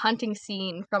into the hunting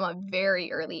scene from a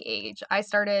very early age. I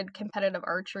started competitive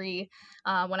archery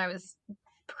when I was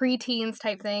pre-teens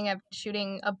type thing. I've been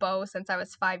shooting a bow since I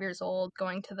was 5 years old,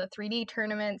 going to the 3D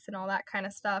tournaments and all that kind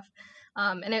of stuff.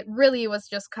 And it really was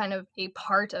just kind of a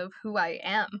part of who I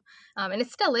am. And it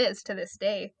still is to this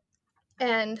day.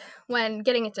 And when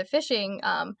getting into fishing,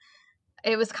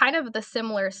 it was kind of the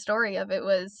similar story of it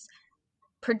was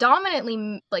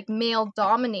predominantly like male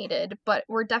dominated, but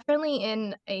we're definitely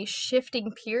in a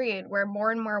shifting period where more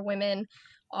and more women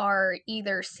are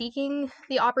either seeking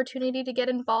the opportunity to get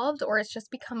involved, or it's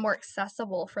just become more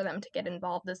accessible for them to get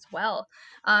involved as well.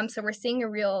 So we're seeing a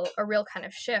real kind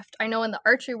of shift. I know in the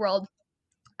archery world,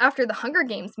 after the Hunger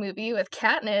Games movie with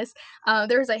Katniss,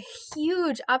 there was a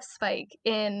huge upspike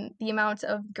in the amount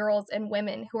of girls and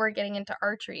women who are getting into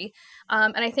archery.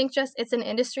 And I think just it's an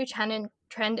industry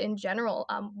trend in general.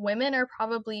 Women are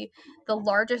probably the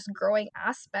largest growing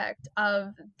aspect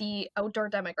of the outdoor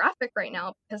demographic right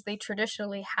now, because they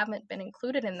traditionally haven't been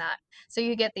included in that. So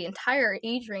you get the entire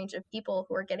age range of people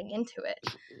who are getting into it.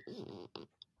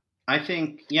 I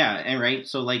think, yeah, and right.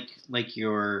 So like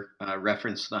your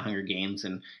reference to the Hunger Games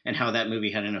and how that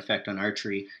movie had an effect on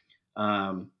archery.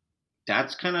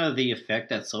 that's kind of the effect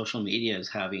that social media is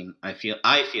having. I feel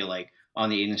like on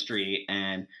the industry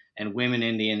and women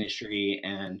in the industry.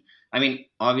 And I mean,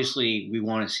 obviously, we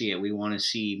want to see it. We want to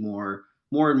see more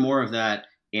and more of that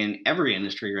in every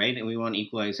industry, right? And we want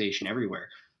equalization everywhere.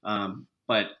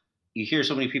 But you hear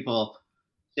so many people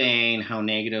saying how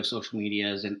negative social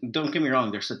media is, and don't get me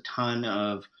wrong, there's a ton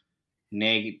of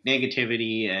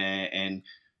negativity and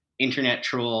internet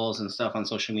trolls and stuff on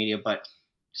social media, but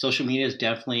social media has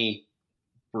definitely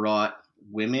brought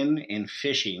women in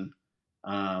fishing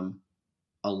a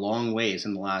long ways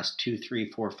in the last 2,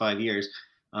 3, 4, 5 years.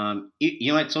 You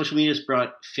know what? Social media has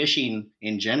brought fishing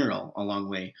in general a long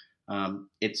way.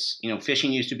 It's,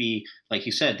 fishing used to be, like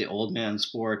you said, the old man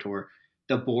sport or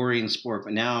the boring sport,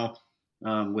 but now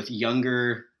with a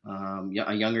younger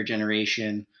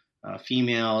generation,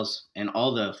 females, and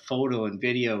all the photo and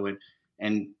video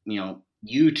and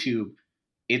YouTube,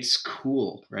 it's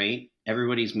cool, right?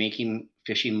 Everybody's making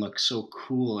fishing look so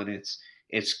cool, and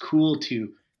it's cool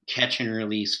to catch and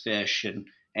release fish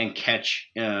and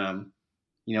catch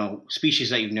species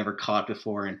that you've never caught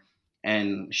before,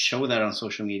 and show that on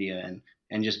social media,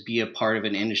 and just be a part of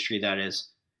an industry that is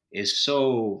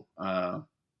so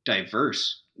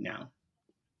diverse now.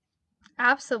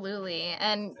 Absolutely.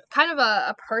 And kind of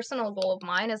a personal goal of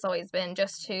mine has always been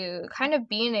just to kind of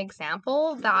be an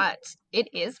example that it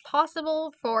is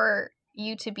possible for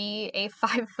you to be a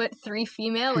 5'3"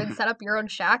 female and set up your own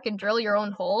shack and drill your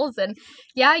own holes. And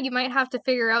yeah, you might have to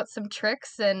figure out some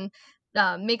tricks and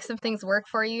make some things work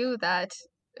for you that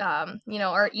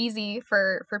are easy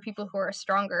for people who are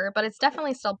stronger, but it's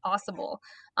definitely still possible.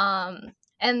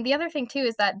 And the other thing too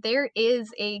is that there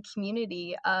is a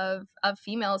community of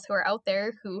females who are out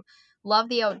there who love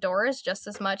the outdoors just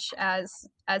as much as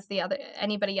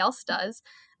anybody else does.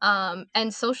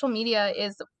 And social media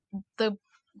is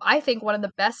I think one of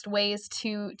the best ways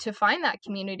to find that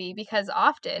community, because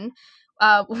often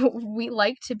we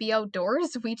like to be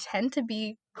outdoors. We tend to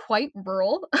be quite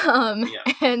rural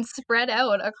Yeah. and spread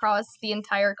out across the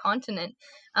entire continent.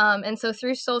 And so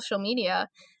through social media,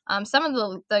 some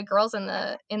of the girls in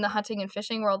the hunting and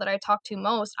fishing world that I talk to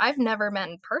most, I've never met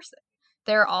in person.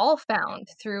 They're all found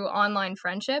through online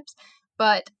friendships,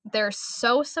 but they're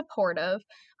so supportive.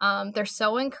 They're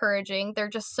so encouraging. They're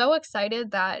just so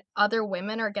excited that other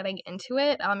women are getting into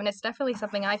it. And it's definitely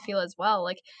something I feel as well.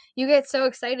 Like, you get so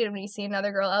excited when you see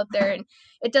another girl out there, and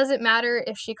it doesn't matter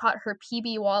if she caught her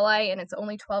PB walleye and it's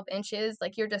only 12 inches.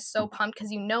 Like, you're just so pumped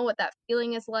because you know what that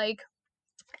feeling is like.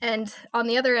 And on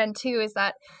the other end too is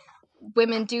that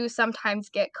women do sometimes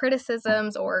get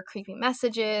criticisms or creepy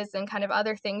messages and kind of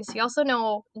other things. You also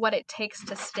know what it takes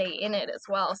to stay in it as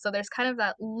well. So there's kind of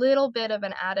that little bit of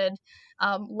an added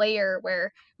layer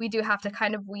where we do have to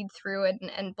kind of weed through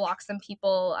and block some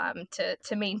people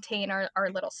to maintain our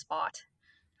little spot.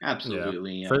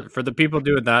 Absolutely. Yeah. For the people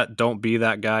doing that, don't be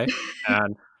that guy.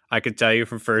 And I can tell you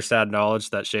from firsthand knowledge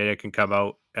that Shayna can come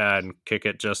out and kick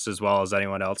it just as well as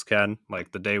anyone else can.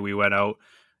 Like the day we went out,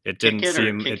 it didn't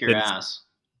seem kick it your didn't, ass.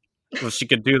 well, she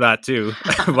could do that too.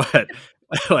 But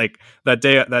like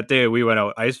that day we went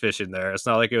out ice fishing there, it's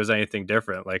not like it was anything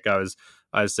different. Like I was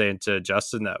saying to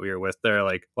Justin that we were with there,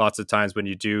 like lots of times when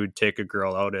you do take a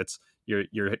girl out, it's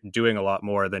you're doing a lot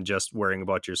more than just worrying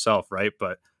about yourself, right?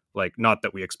 But like, not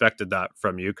that we expected that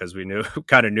from you, because we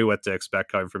kind of knew what to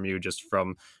expect coming from you just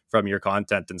from your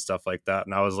content and stuff like that.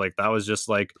 And I was like, that was just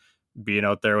like being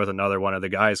out there with another one of the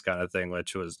guys kind of thing,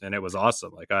 and it was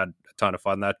awesome. Like I had a ton of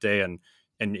fun that day, and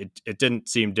it didn't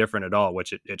seem different at all,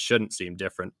 which it shouldn't seem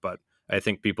different. But I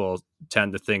think people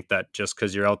tend to think that just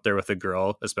because you're out there with a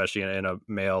girl, especially in a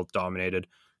male dominated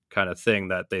kind of thing,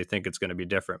 that they think it's going to be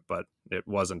different, but it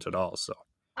wasn't at all. So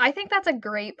I think that's a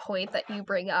great point that you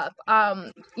bring up.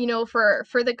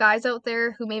 For the guys out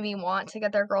there who maybe want to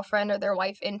get their girlfriend or their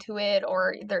wife into it,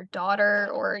 or their daughter,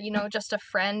 or just a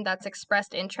friend that's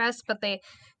expressed interest, but they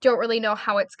don't really know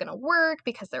how it's gonna work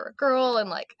because they're a girl and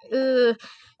like,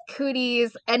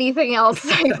 cooties, anything else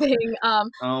type thing.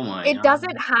 Oh my It God.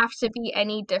 doesn't have to be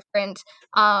any different.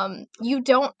 You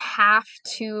don't have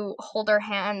to hold our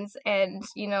hands and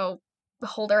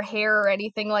hold our hair or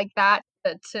anything like that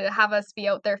to have us be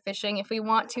out there fishing. If we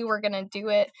want to, we're gonna do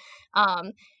it.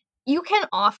 You can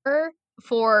offer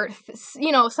for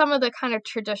some of the kind of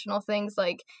traditional things,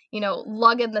 like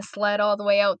lugging the sled all the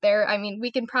way out there. I mean,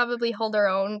 we can probably hold our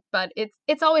own, but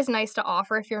it's always nice to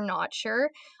offer if you're not sure.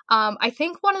 I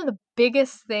think one of the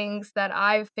biggest things that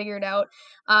I've figured out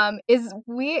is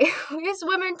we as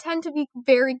women tend to be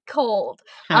very cold.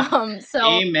 So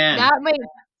Amen. that might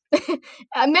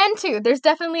Men too. There's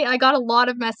definitely, I got a lot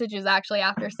of messages actually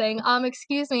after saying,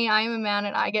 excuse me, I am a man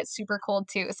and I get super cold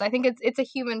too. So I think it's a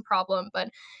human problem, but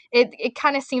it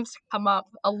kind of seems to come up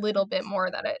a little bit more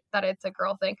that it's a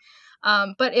girl thing.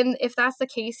 But if that's the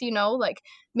case, like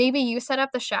maybe you set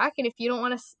up the shack, and if you don't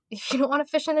want to if you don't want to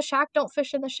fish in the shack, don't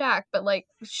fish in the shack. But like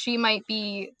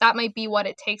that might be what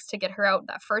it takes to get her out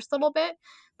that first little bit.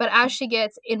 But as she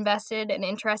gets invested and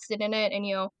interested in it, and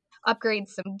upgrade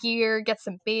some gear, get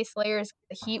some base layers,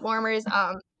 the heat warmers.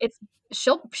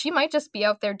 She might just be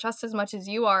out there just as much as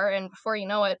you are, and before you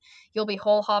know it, you'll be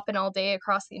hole hopping all day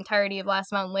across the entirety of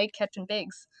Last Mountain Lake catching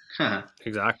bigs.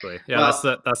 Exactly. Yeah,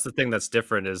 Well, that's the thing that's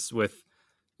different is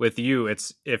with you,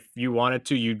 it's if you wanted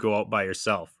to, you'd go out by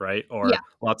yourself, right? Yeah, Or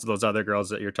lots of those other girls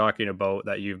that you're talking about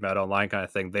that you've met online kind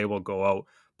of thing, they will go out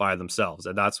by themselves.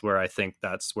 And that's where I think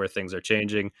that's where things are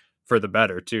changing for the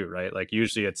better too, right? Like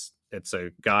usually it's a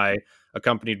guy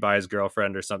accompanied by his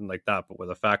girlfriend or something like that. But with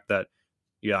the fact that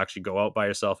you actually go out by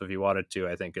yourself if you wanted to,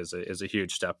 I think is a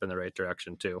huge step in the right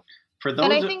direction too. for and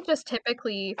I those, think just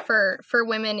typically for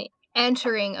women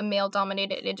entering a male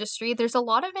dominated industry, there's a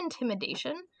lot of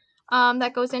intimidation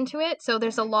that goes into it. So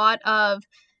there's a lot of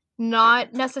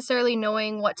not necessarily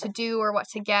knowing what to do or what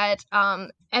to get.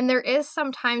 And there is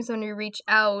sometimes when we reach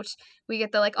out, we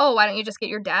get the like, oh, why don't you just get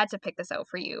your dad to pick this out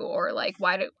for you? Or like,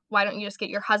 why don't you just get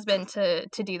your husband to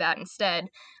do that instead?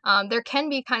 There can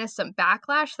be kind of some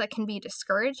backlash that can be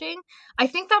discouraging. I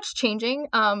think that's changing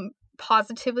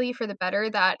positively for the better,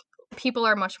 that people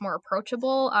are much more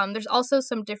approachable. There's also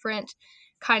some different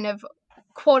kind of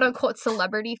quote unquote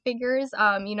celebrity figures,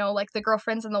 like the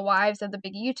girlfriends and the wives of the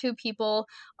big YouTube people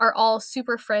are all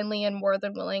super friendly and more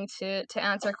than willing to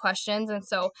answer questions. And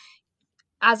so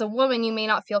as a woman, you may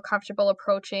not feel comfortable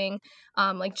approaching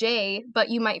like Jay, but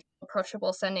you might feel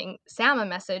approachable sending Sam a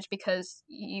message because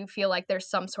you feel like there's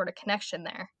some sort of connection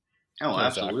there. oh,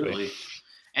 Exactly. absolutely.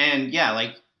 And yeah,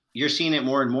 like you're seeing it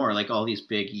more and more, like all these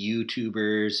big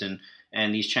YouTubers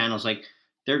and these channels, like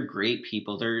they're great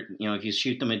people. They're, if you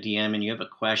shoot them a DM and you have a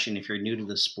question, if you're new to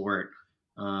the sport,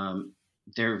 um,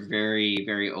 they're very,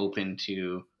 very open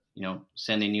to,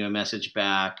 sending you a message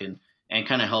back and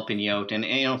kind of helping you out.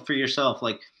 And, for yourself,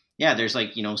 like, yeah, there's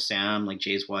like, Sam, like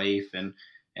Jay's wife,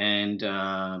 and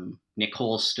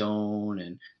Nicole Stone,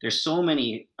 and there's so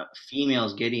many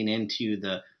females getting into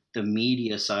the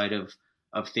media side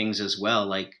of things as well.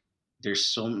 Like there's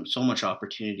so much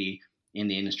opportunity in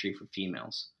the industry for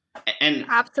females. And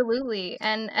Absolutely.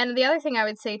 And the other thing I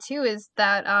would say too is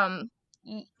that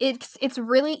it's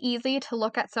really easy to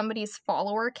look at somebody's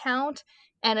follower count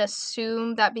and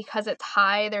assume that because it's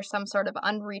high, there's some sort of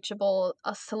unreachable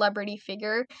celebrity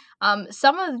figure.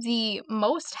 Some of the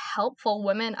most helpful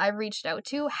women I've reached out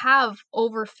to have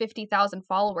over 50,000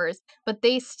 followers, but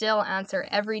they still answer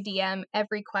every DM,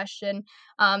 every question.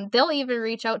 They'll even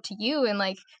reach out to you and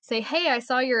like say, "Hey, I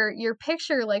saw your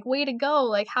picture. Like, way to go!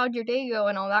 Like, how'd your day go?"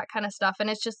 and all that kind of stuff.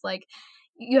 And it's just like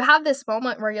you have this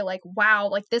moment where you're like, "Wow,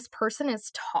 like this person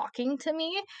is talking to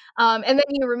me." And then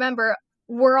you remember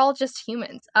we're all just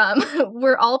humans.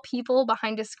 We're all people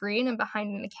behind a screen and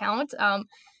behind an account.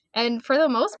 And for the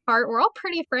most part, we're all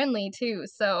pretty friendly too.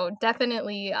 So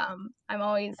definitely, I'm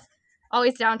always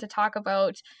down to talk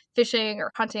about fishing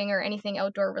or hunting or anything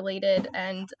outdoor related.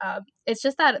 And it's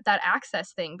just that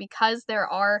access thing, because there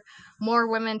are more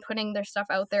women putting their stuff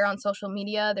out there on social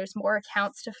media. There's more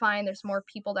accounts to find. There's more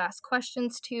people to ask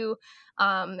questions to,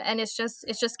 and it's just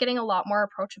getting a lot more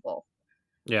approachable.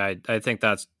 Yeah, I think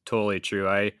that's totally true.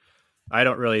 I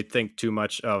don't really think too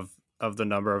much of the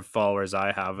number of followers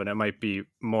I have, and it might be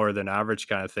more than average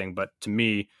kind of thing, but to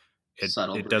me,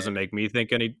 subtle it doesn't brag. make me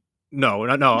think any. No,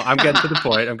 no, no. I'm getting to the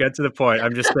point. I'm getting to the point.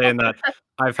 I'm just saying that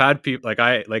I've had people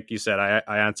like you said,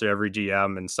 I answer every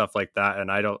DM and stuff like that,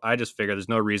 and I just figure there's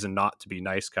no reason not to be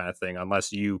nice kind of thing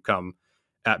unless you come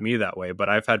at me that way. But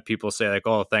I've had people say like,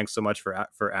 "Oh, thanks so much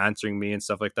for answering me" and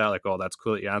stuff like that. Like, "Oh, that's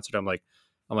cool that you answered." I'm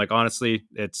like, honestly,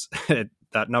 it's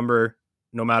that number,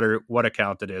 no matter what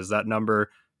account it is, that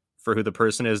number for who the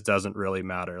person is doesn't really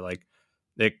matter. Like,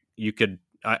 you could,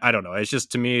 I don't know. It's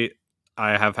just to me,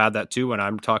 I have had that too when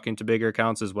I'm talking to bigger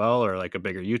accounts as well, or like a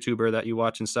bigger YouTuber that you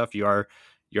watch and stuff. You are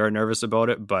nervous about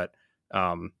it, but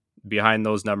behind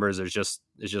those numbers, it's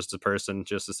just a person,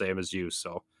 just the same as you.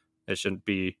 So it shouldn't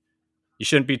be. You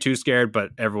shouldn't be too scared,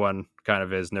 but everyone kind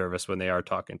of is nervous when they are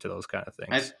talking to those kind of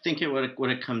I things. think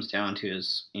what it comes down to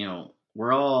is, we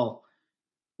all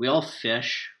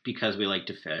fish because we like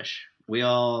to fish. We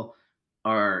all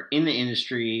are in the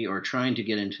industry or trying to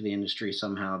get into the industry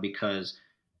somehow because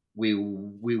we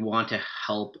want to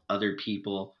help other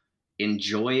people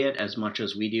enjoy it as much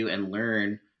as we do and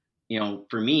learn.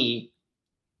 For me,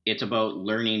 it's about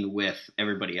learning with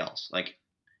everybody else. Like,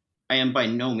 I am by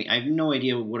no means, I have no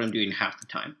idea what I'm doing half the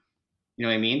time. You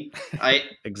know what I mean?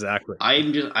 Exactly. I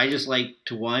just like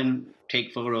to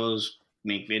take photos,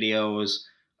 make videos.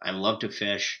 I love to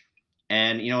fish.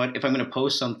 And you know what? If I'm going to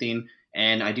post something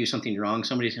and I do something wrong,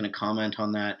 somebody's going to comment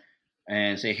on that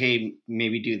and say, "Hey,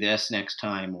 maybe do this next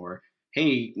time," or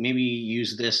 "Hey, maybe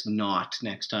use this knot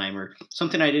next time," or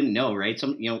something I didn't know, right?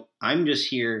 I'm just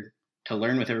here to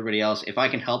learn with everybody else. If I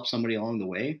can help somebody along the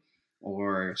way,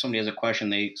 or if somebody has a question,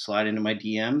 they slide into my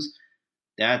DMs.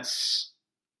 That's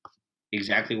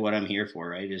exactly what I'm here for,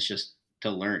 right? It's just to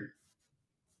learn.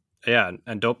 Yeah,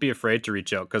 and don't be afraid to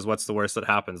reach out, because what's the worst that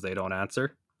happens? They don't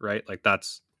answer, right? Like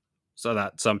that's so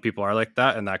that some people are like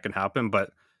that, and that can happen,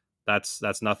 but that's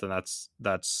nothing.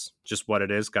 That's just what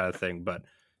it is, kind of thing. But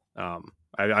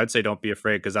I'd say don't be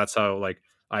afraid, because that's how like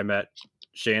I met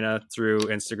Shayna through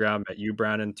Instagram, met you,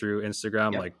 Brandon, through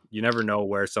Instagram. Yep. Like you never know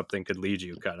where something could lead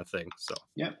you, kind of thing. So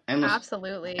Yeah,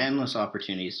 Absolutely. endless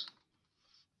opportunities.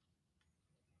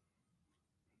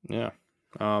 yeah.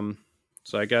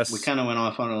 So I guess We kind of went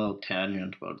off on a little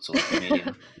tangent about social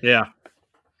media. yeah,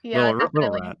 Yeah, little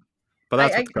definitely. rant. But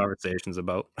that's what the conversation's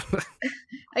about.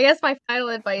 I guess my final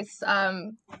advice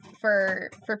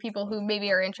for people who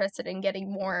maybe are interested in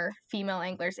getting more female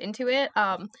anglers into it,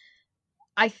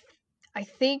 I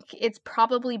think it's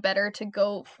probably better to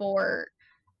go for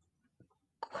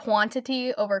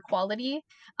quantity over quality.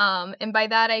 And by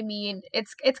that I mean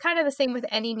it's kind of the same with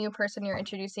any new person you're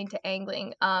introducing to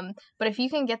angling. But if you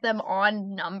can get them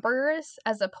on numbers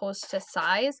as opposed to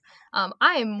size,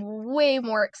 I am way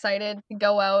more excited to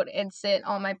go out and sit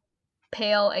on my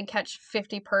pail and catch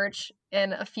 50 perch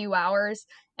in a few hours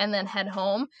and then head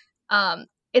home.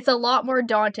 It's a lot more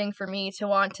daunting for me to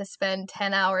want to spend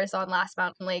 10 hours on Last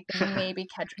Mountain Lake and maybe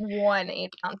catch one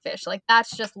 8-pound fish. Like,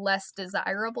 that's just less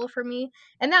desirable for me.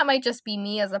 And that might just be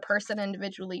me as a person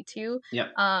individually too.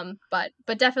 Yep.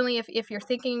 But definitely if you're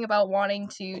thinking about wanting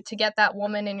to get that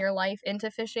woman in your life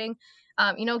into fishing,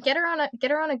 get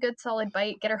her on a good solid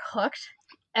bite, get her hooked,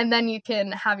 and then you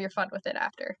can have your fun with it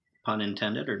after. Pun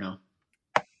intended or no?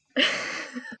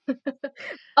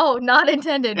 Oh, not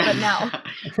intended, but now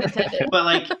intended. But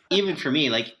like, even for me,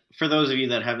 like for those of you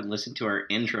that haven't listened to our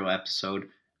intro episode,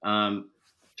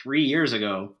 3 years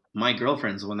ago, my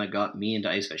girlfriend's the one that got me into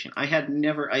ice fishing. I had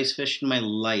never ice fished in my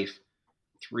life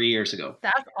 3 years ago.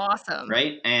 That's awesome.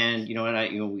 Right? And you know what?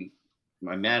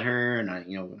 I met her, and I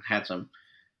had some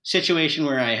situation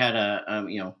where I had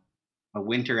a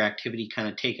winter activity kind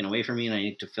of taken away from me, and I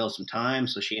needed to fill some time.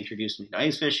 So she introduced me to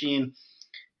ice fishing.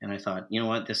 And I thought, you know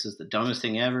what? This is the dumbest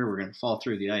thing ever. We're going to fall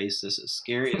through the ice. This is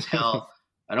scary as hell.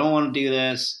 I don't want to do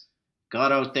this.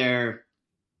 Got out there.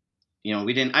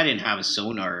 I didn't have a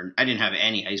sonar. I didn't have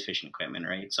any ice fishing equipment,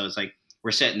 right? So it's like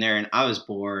we're sitting there, and I was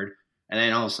bored. And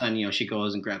then all of a sudden, she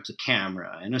goes and grabs a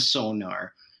camera and a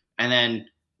sonar. And then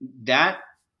that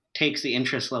takes the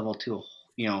interest level to,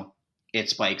 it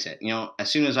spikes it. As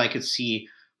soon as I could see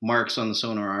marks on the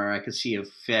sonar, or I could see a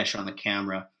fish on the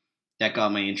camera, that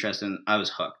got my interest, and I was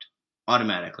hooked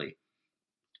automatically.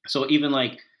 So even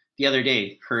like the other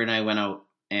day, her and I went out,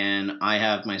 and I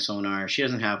have my sonar. She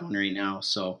doesn't have one right now.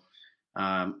 So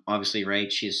obviously,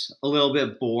 right, she's a little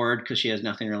bit bored because she has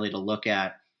nothing really to look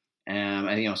at.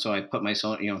 So I put my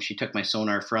sonar, she took my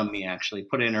sonar from me, actually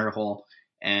put it in her hole,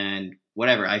 and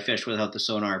whatever, I fished without the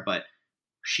sonar, but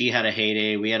she had a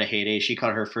heyday. We had a heyday. She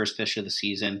caught her first fish of the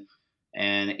season.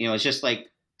 And, it's just like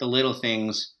the little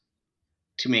things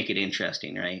to make it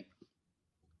interesting, right?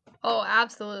 Oh,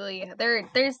 absolutely.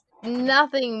 There's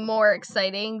nothing more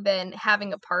exciting than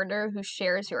having a partner who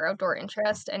shares your outdoor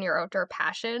interest and your outdoor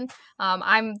passion.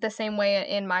 I'm the same way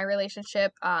in my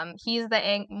relationship. He's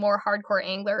the more hardcore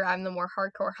angler. I'm the more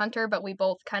hardcore hunter, but we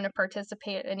both kind of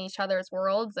participate in each other's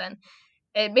worlds, and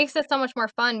it makes it so much more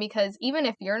fun because even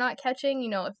if you're not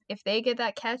catching, if they get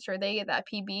that catch or they get that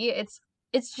PB,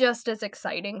 it's just as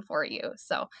exciting for you.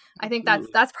 So I think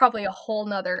that's probably a whole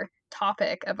nother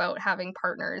topic about having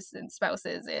partners and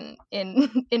spouses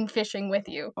in fishing with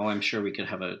you. Oh, I'm sure we could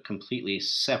have a completely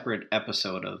separate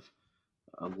episode of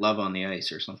Love on the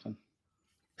Ice or something.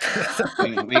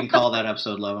 we can call that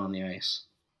episode Love on the Ice.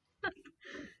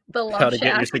 The Love How to Shack.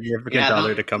 get your significant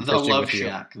other to come fishing with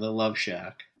you. The Love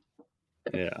Shack.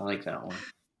 Yeah, I like that one.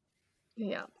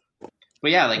 Yeah.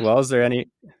 But yeah, like. Well, is there any?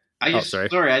 I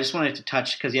just wanted to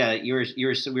touch because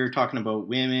we were talking about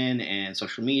women and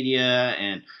social media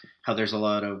and how there's a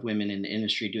lot of women in the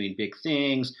industry doing big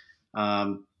things.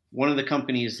 One of the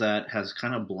companies that has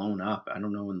kind of blown up, I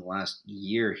don't know, in the last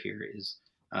year here is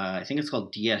I think it's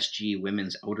called DSG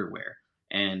Women's Outerwear.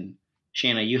 And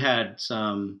Shayna, you had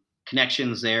some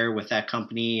connections there with that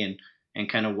company and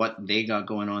kind of what they got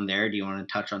going on there. Do you want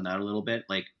to touch on that a little bit?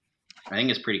 Like, I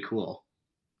think it's pretty cool.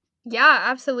 Yeah,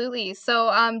 absolutely. So,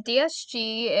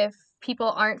 DSG, if people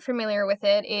aren't familiar with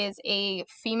it, is a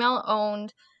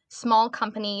female-owned small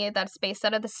company that's based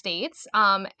out of the States.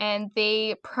 And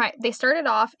they started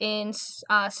off in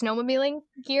snowmobiling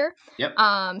gear. Yep.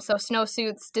 So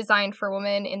snowsuits designed for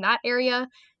women in that area.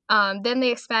 Then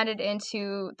they expanded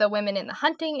into the women in the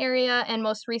hunting area, and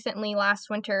most recently, last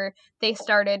winter, they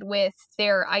started with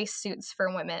their ice suits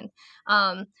for women.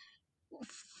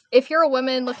 If you're a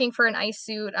woman looking for an ice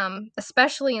suit,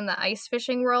 especially in the ice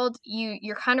fishing world,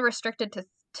 you're kind of restricted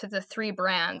to the three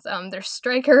brands. There's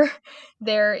Striker,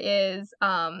 there is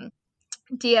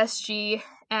DSG,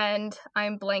 and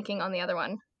I'm blanking on the other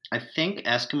one. I think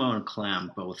Eskimo and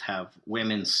Clam both have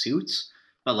women's suits,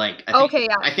 but like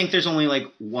I think there's only like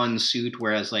one suit,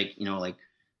 whereas like like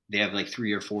they have like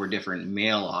 3 or 4 different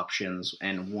male options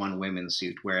and one women's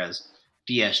suit, whereas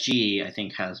DSG, I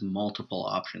think, has multiple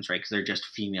options, right? Because they're just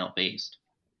female based.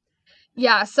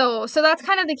 Yeah, so that's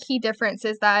kind of the key difference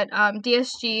is that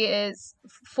DSG is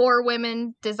for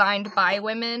women, designed by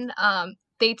women.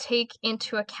 They take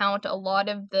into account a lot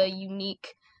of the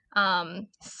unique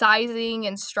sizing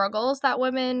and struggles that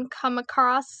women come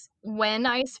across when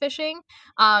ice fishing,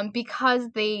 because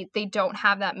they don't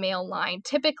have that male line.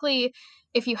 Typically,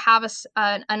 if you have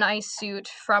an ice suit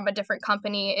from a different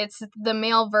company, it's the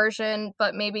male version,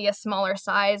 but maybe a smaller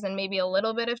size and maybe a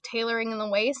little bit of tailoring in the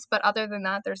waist. But other than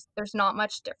that, there's not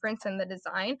much difference in the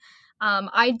design.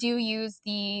 I do use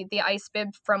the ice bib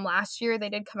from last year. They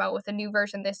did come out with a new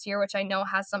version this year, which I know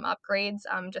has some upgrades,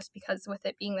 just because with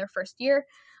it being their first year,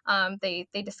 they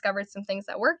discovered some things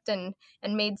that worked and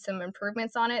made some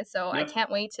improvements on it. So yep. I can't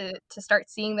wait to start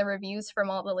seeing the reviews from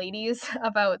all the ladies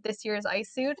about this year's ice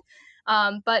suit.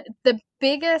 But the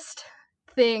biggest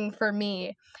thing for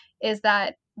me is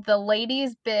that the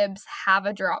ladies' bibs have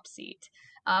a drop seat.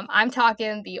 I'm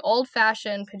talking the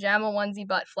old-fashioned pajama onesie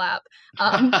butt flap.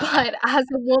 But as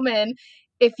a woman,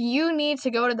 if you need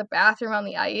to go to the bathroom on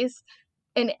the ice,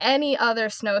 in any other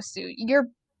snowsuit, you're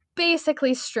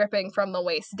basically stripping from the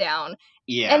waist down.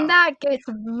 Yeah. And that gets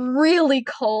really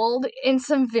cold in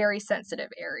some very sensitive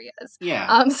areas.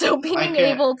 Yeah. So being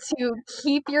able to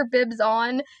keep your bibs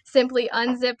on, simply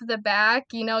unzip the back,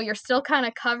 you're still kind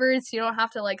of covered, so you don't have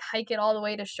to like hike it all the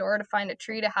way to shore to find a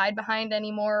tree to hide behind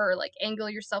anymore, or like angle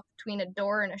yourself between a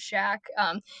door and a shack.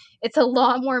 It's a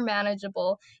lot more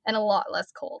manageable and a lot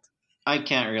less cold. I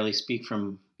can't really speak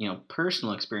from,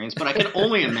 personal experience, but I can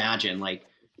only imagine, like,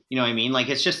 you know what I mean? Like,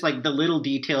 it's just like the little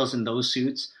details in those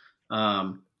suits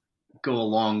go a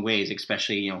long ways,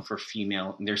 especially, for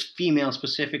female. There's female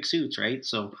specific suits, right?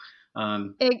 So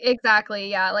exactly,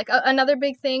 yeah. Like another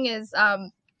big thing is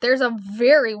there's a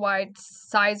very wide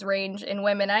size range in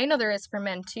women. I know there is for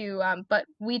men too, but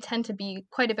we tend to be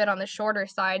quite a bit on the shorter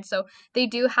side. So they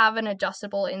do have an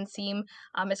adjustable inseam.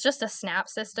 It's just a snap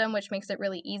system, which makes it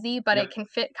really easy, but It can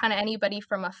fit kind of anybody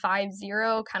from a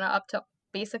 5'0" kind of up to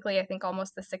basically, I think,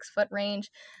 almost the 6 foot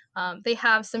range. They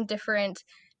have some different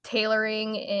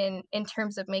tailoring in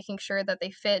terms of making sure that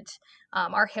they fit.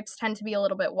 Our hips tend to be a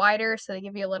little bit wider, so they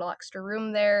give you a little extra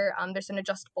room there. There's an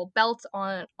adjustable belt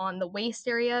on the waist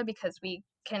area because we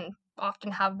can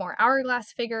often have more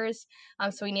hourglass figures,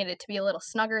 so we need it to be a little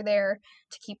snugger there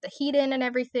to keep the heat in and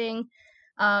everything.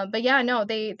 But yeah, no,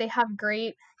 they have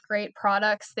great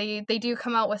products. They do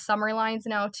come out with summer lines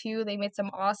now too. They made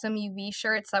some awesome UV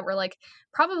shirts that were like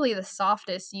probably the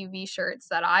softest UV shirts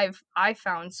that I've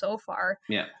found so far.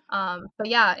 Yeah. But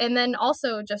yeah, and then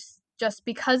also just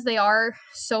because they are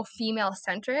so female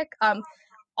centric,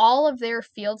 all of their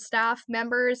field staff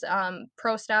members,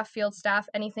 pro staff, field staff,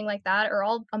 anything like that, are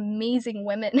all amazing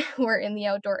women who are in the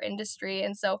outdoor industry.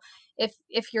 And so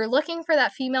if you're looking for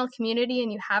that female community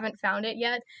and you haven't found it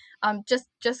yet,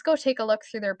 just go take a look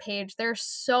through their page. There's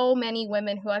so many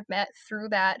women who I've met through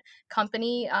that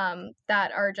company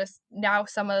that are just now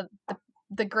some of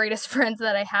the greatest friends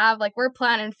that I have. Like, we're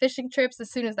planning fishing trips as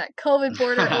soon as that COVID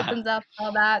border opens up,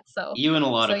 all that. So you and a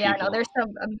lot of people. So yeah, no, there's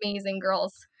some amazing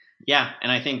girls. Yeah,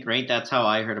 and I think, right, that's how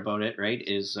I heard about it, right,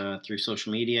 is through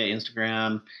social media,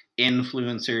 Instagram,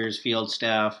 influencers, field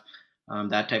staff,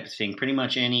 that type of thing. Pretty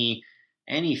much any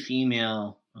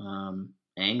female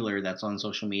angler that's on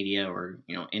social media or,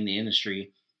 in the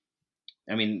industry.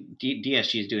 I mean,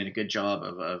 DSG is doing a good job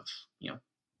of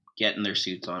getting their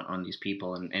suits on these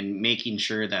people and making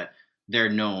sure that they're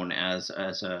known as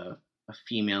a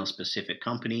female-specific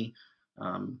company.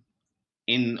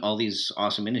 In all these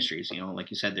awesome industries, like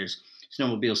you said, there's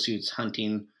snowmobile suits,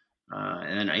 hunting,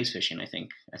 and then ice fishing. I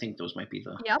think those might be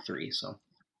the 3. So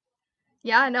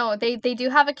Yeah, no, they do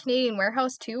have a Canadian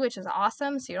warehouse too, which is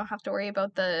awesome. So you don't have to worry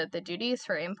about the duties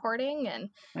for importing, and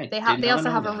they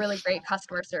also have a really great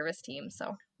customer service team.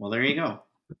 So well, there you go.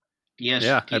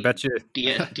 Yeah, I bet you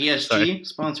DSG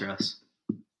sponsor us.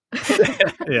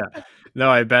 Yeah, no,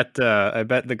 I bet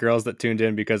the girls that tuned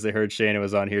in because they heard Shayna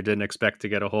was on here didn't expect to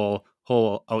get a whole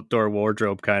outdoor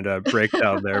wardrobe kind of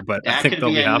breakdown there, but that I think could they'll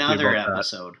be be happy another about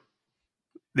episode. that.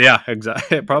 Yeah,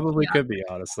 exactly. It probably could be,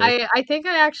 honestly. I think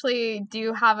I actually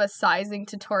do have a sizing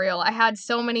tutorial. I had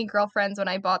so many girlfriends when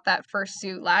I bought that first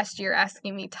suit last year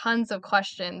asking me tons of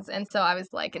questions. And so I was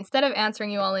like, instead of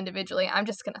answering you all individually, I'm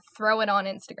just going to throw it on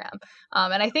Instagram.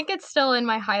 And I think it's still in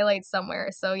my highlights somewhere.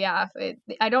 So yeah,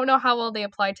 I don't know how well they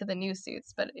apply to the new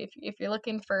suits, but if you're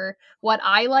looking for what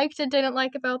I liked and didn't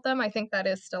like about them, I think that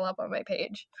is still up on my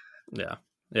page. Yeah.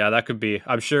 Yeah, that could be.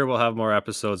 I'm sure we'll have more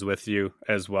episodes with you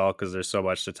as well because there's so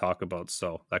much to talk about.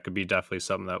 So that could be definitely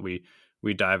something that we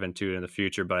dive into in the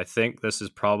future. But I think this is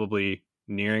probably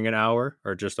nearing an hour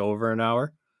or just over an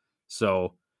hour.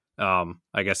 So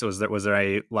I guess was there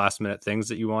any last minute things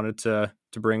that you wanted to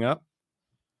bring up?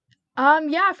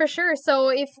 Yeah, for sure.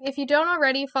 So if you don't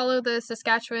already follow the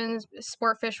Saskatchewan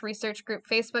Sportfish Research Group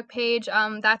Facebook page,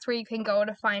 that's where you can go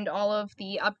to find all of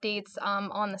the updates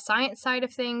on the science side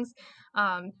of things.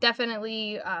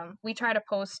 Definitely, we try to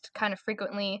post kind of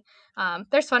frequently.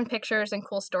 There's fun pictures and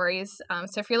cool stories.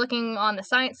 So if you're looking on the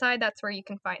science side, that's where you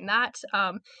can find that.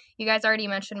 You guys already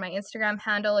mentioned my Instagram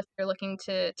handle. If you're looking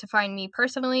to find me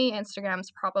personally,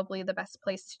 Instagram's probably the best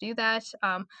place to do that.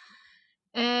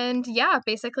 And yeah,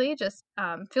 basically just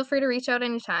feel free to reach out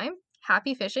anytime.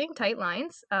 Happy fishing, tight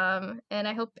lines. And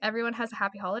I hope everyone has a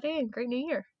happy holiday and great new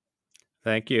year.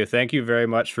 Thank you. Thank you very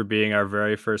much for being our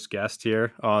very first guest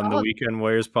here on the Weekend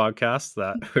Warriors podcast.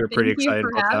 That we're pretty excited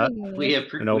about that. We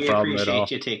appreciate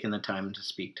you taking the time to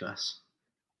speak to us.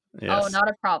 Yes. Oh, not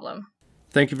a problem.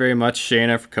 Thank you very much,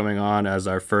 Shayna, for coming on as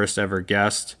our first ever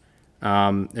guest.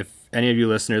 If any of you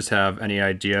listeners have any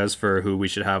ideas for who we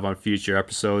should have on future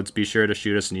episodes, be sure to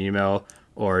shoot us an email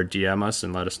or DM us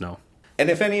and let us know. And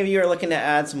if any of you are looking to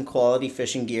add some quality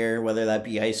fishing gear, whether that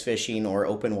be ice fishing or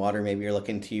open water, maybe you're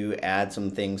looking to add some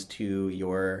things to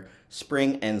your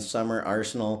spring and summer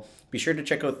arsenal, be sure to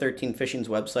check out 13 Fishing's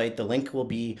website. The link will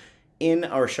be in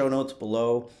our show notes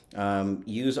below.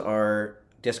 Use our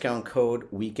discount code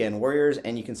Weekend Warriors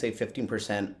and you can save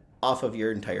 15% off of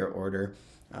your entire order.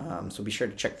 So be sure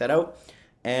to check that out.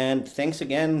 And thanks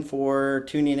again for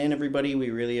tuning in, everybody. We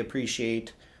really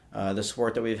appreciate the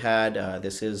support that we've had.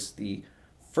 This is the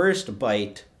first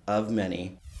bite of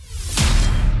many.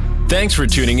 Thanks for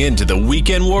tuning in to the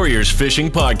Weekend Warriors Fishing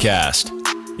Podcast.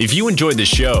 If you enjoyed the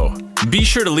show, be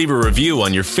sure to leave a review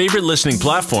on your favorite listening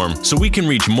platform so we can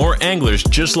reach more anglers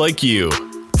just like you.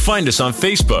 Find us on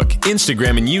Facebook,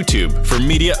 Instagram, and YouTube for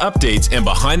media updates and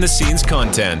behind-the-scenes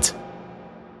content.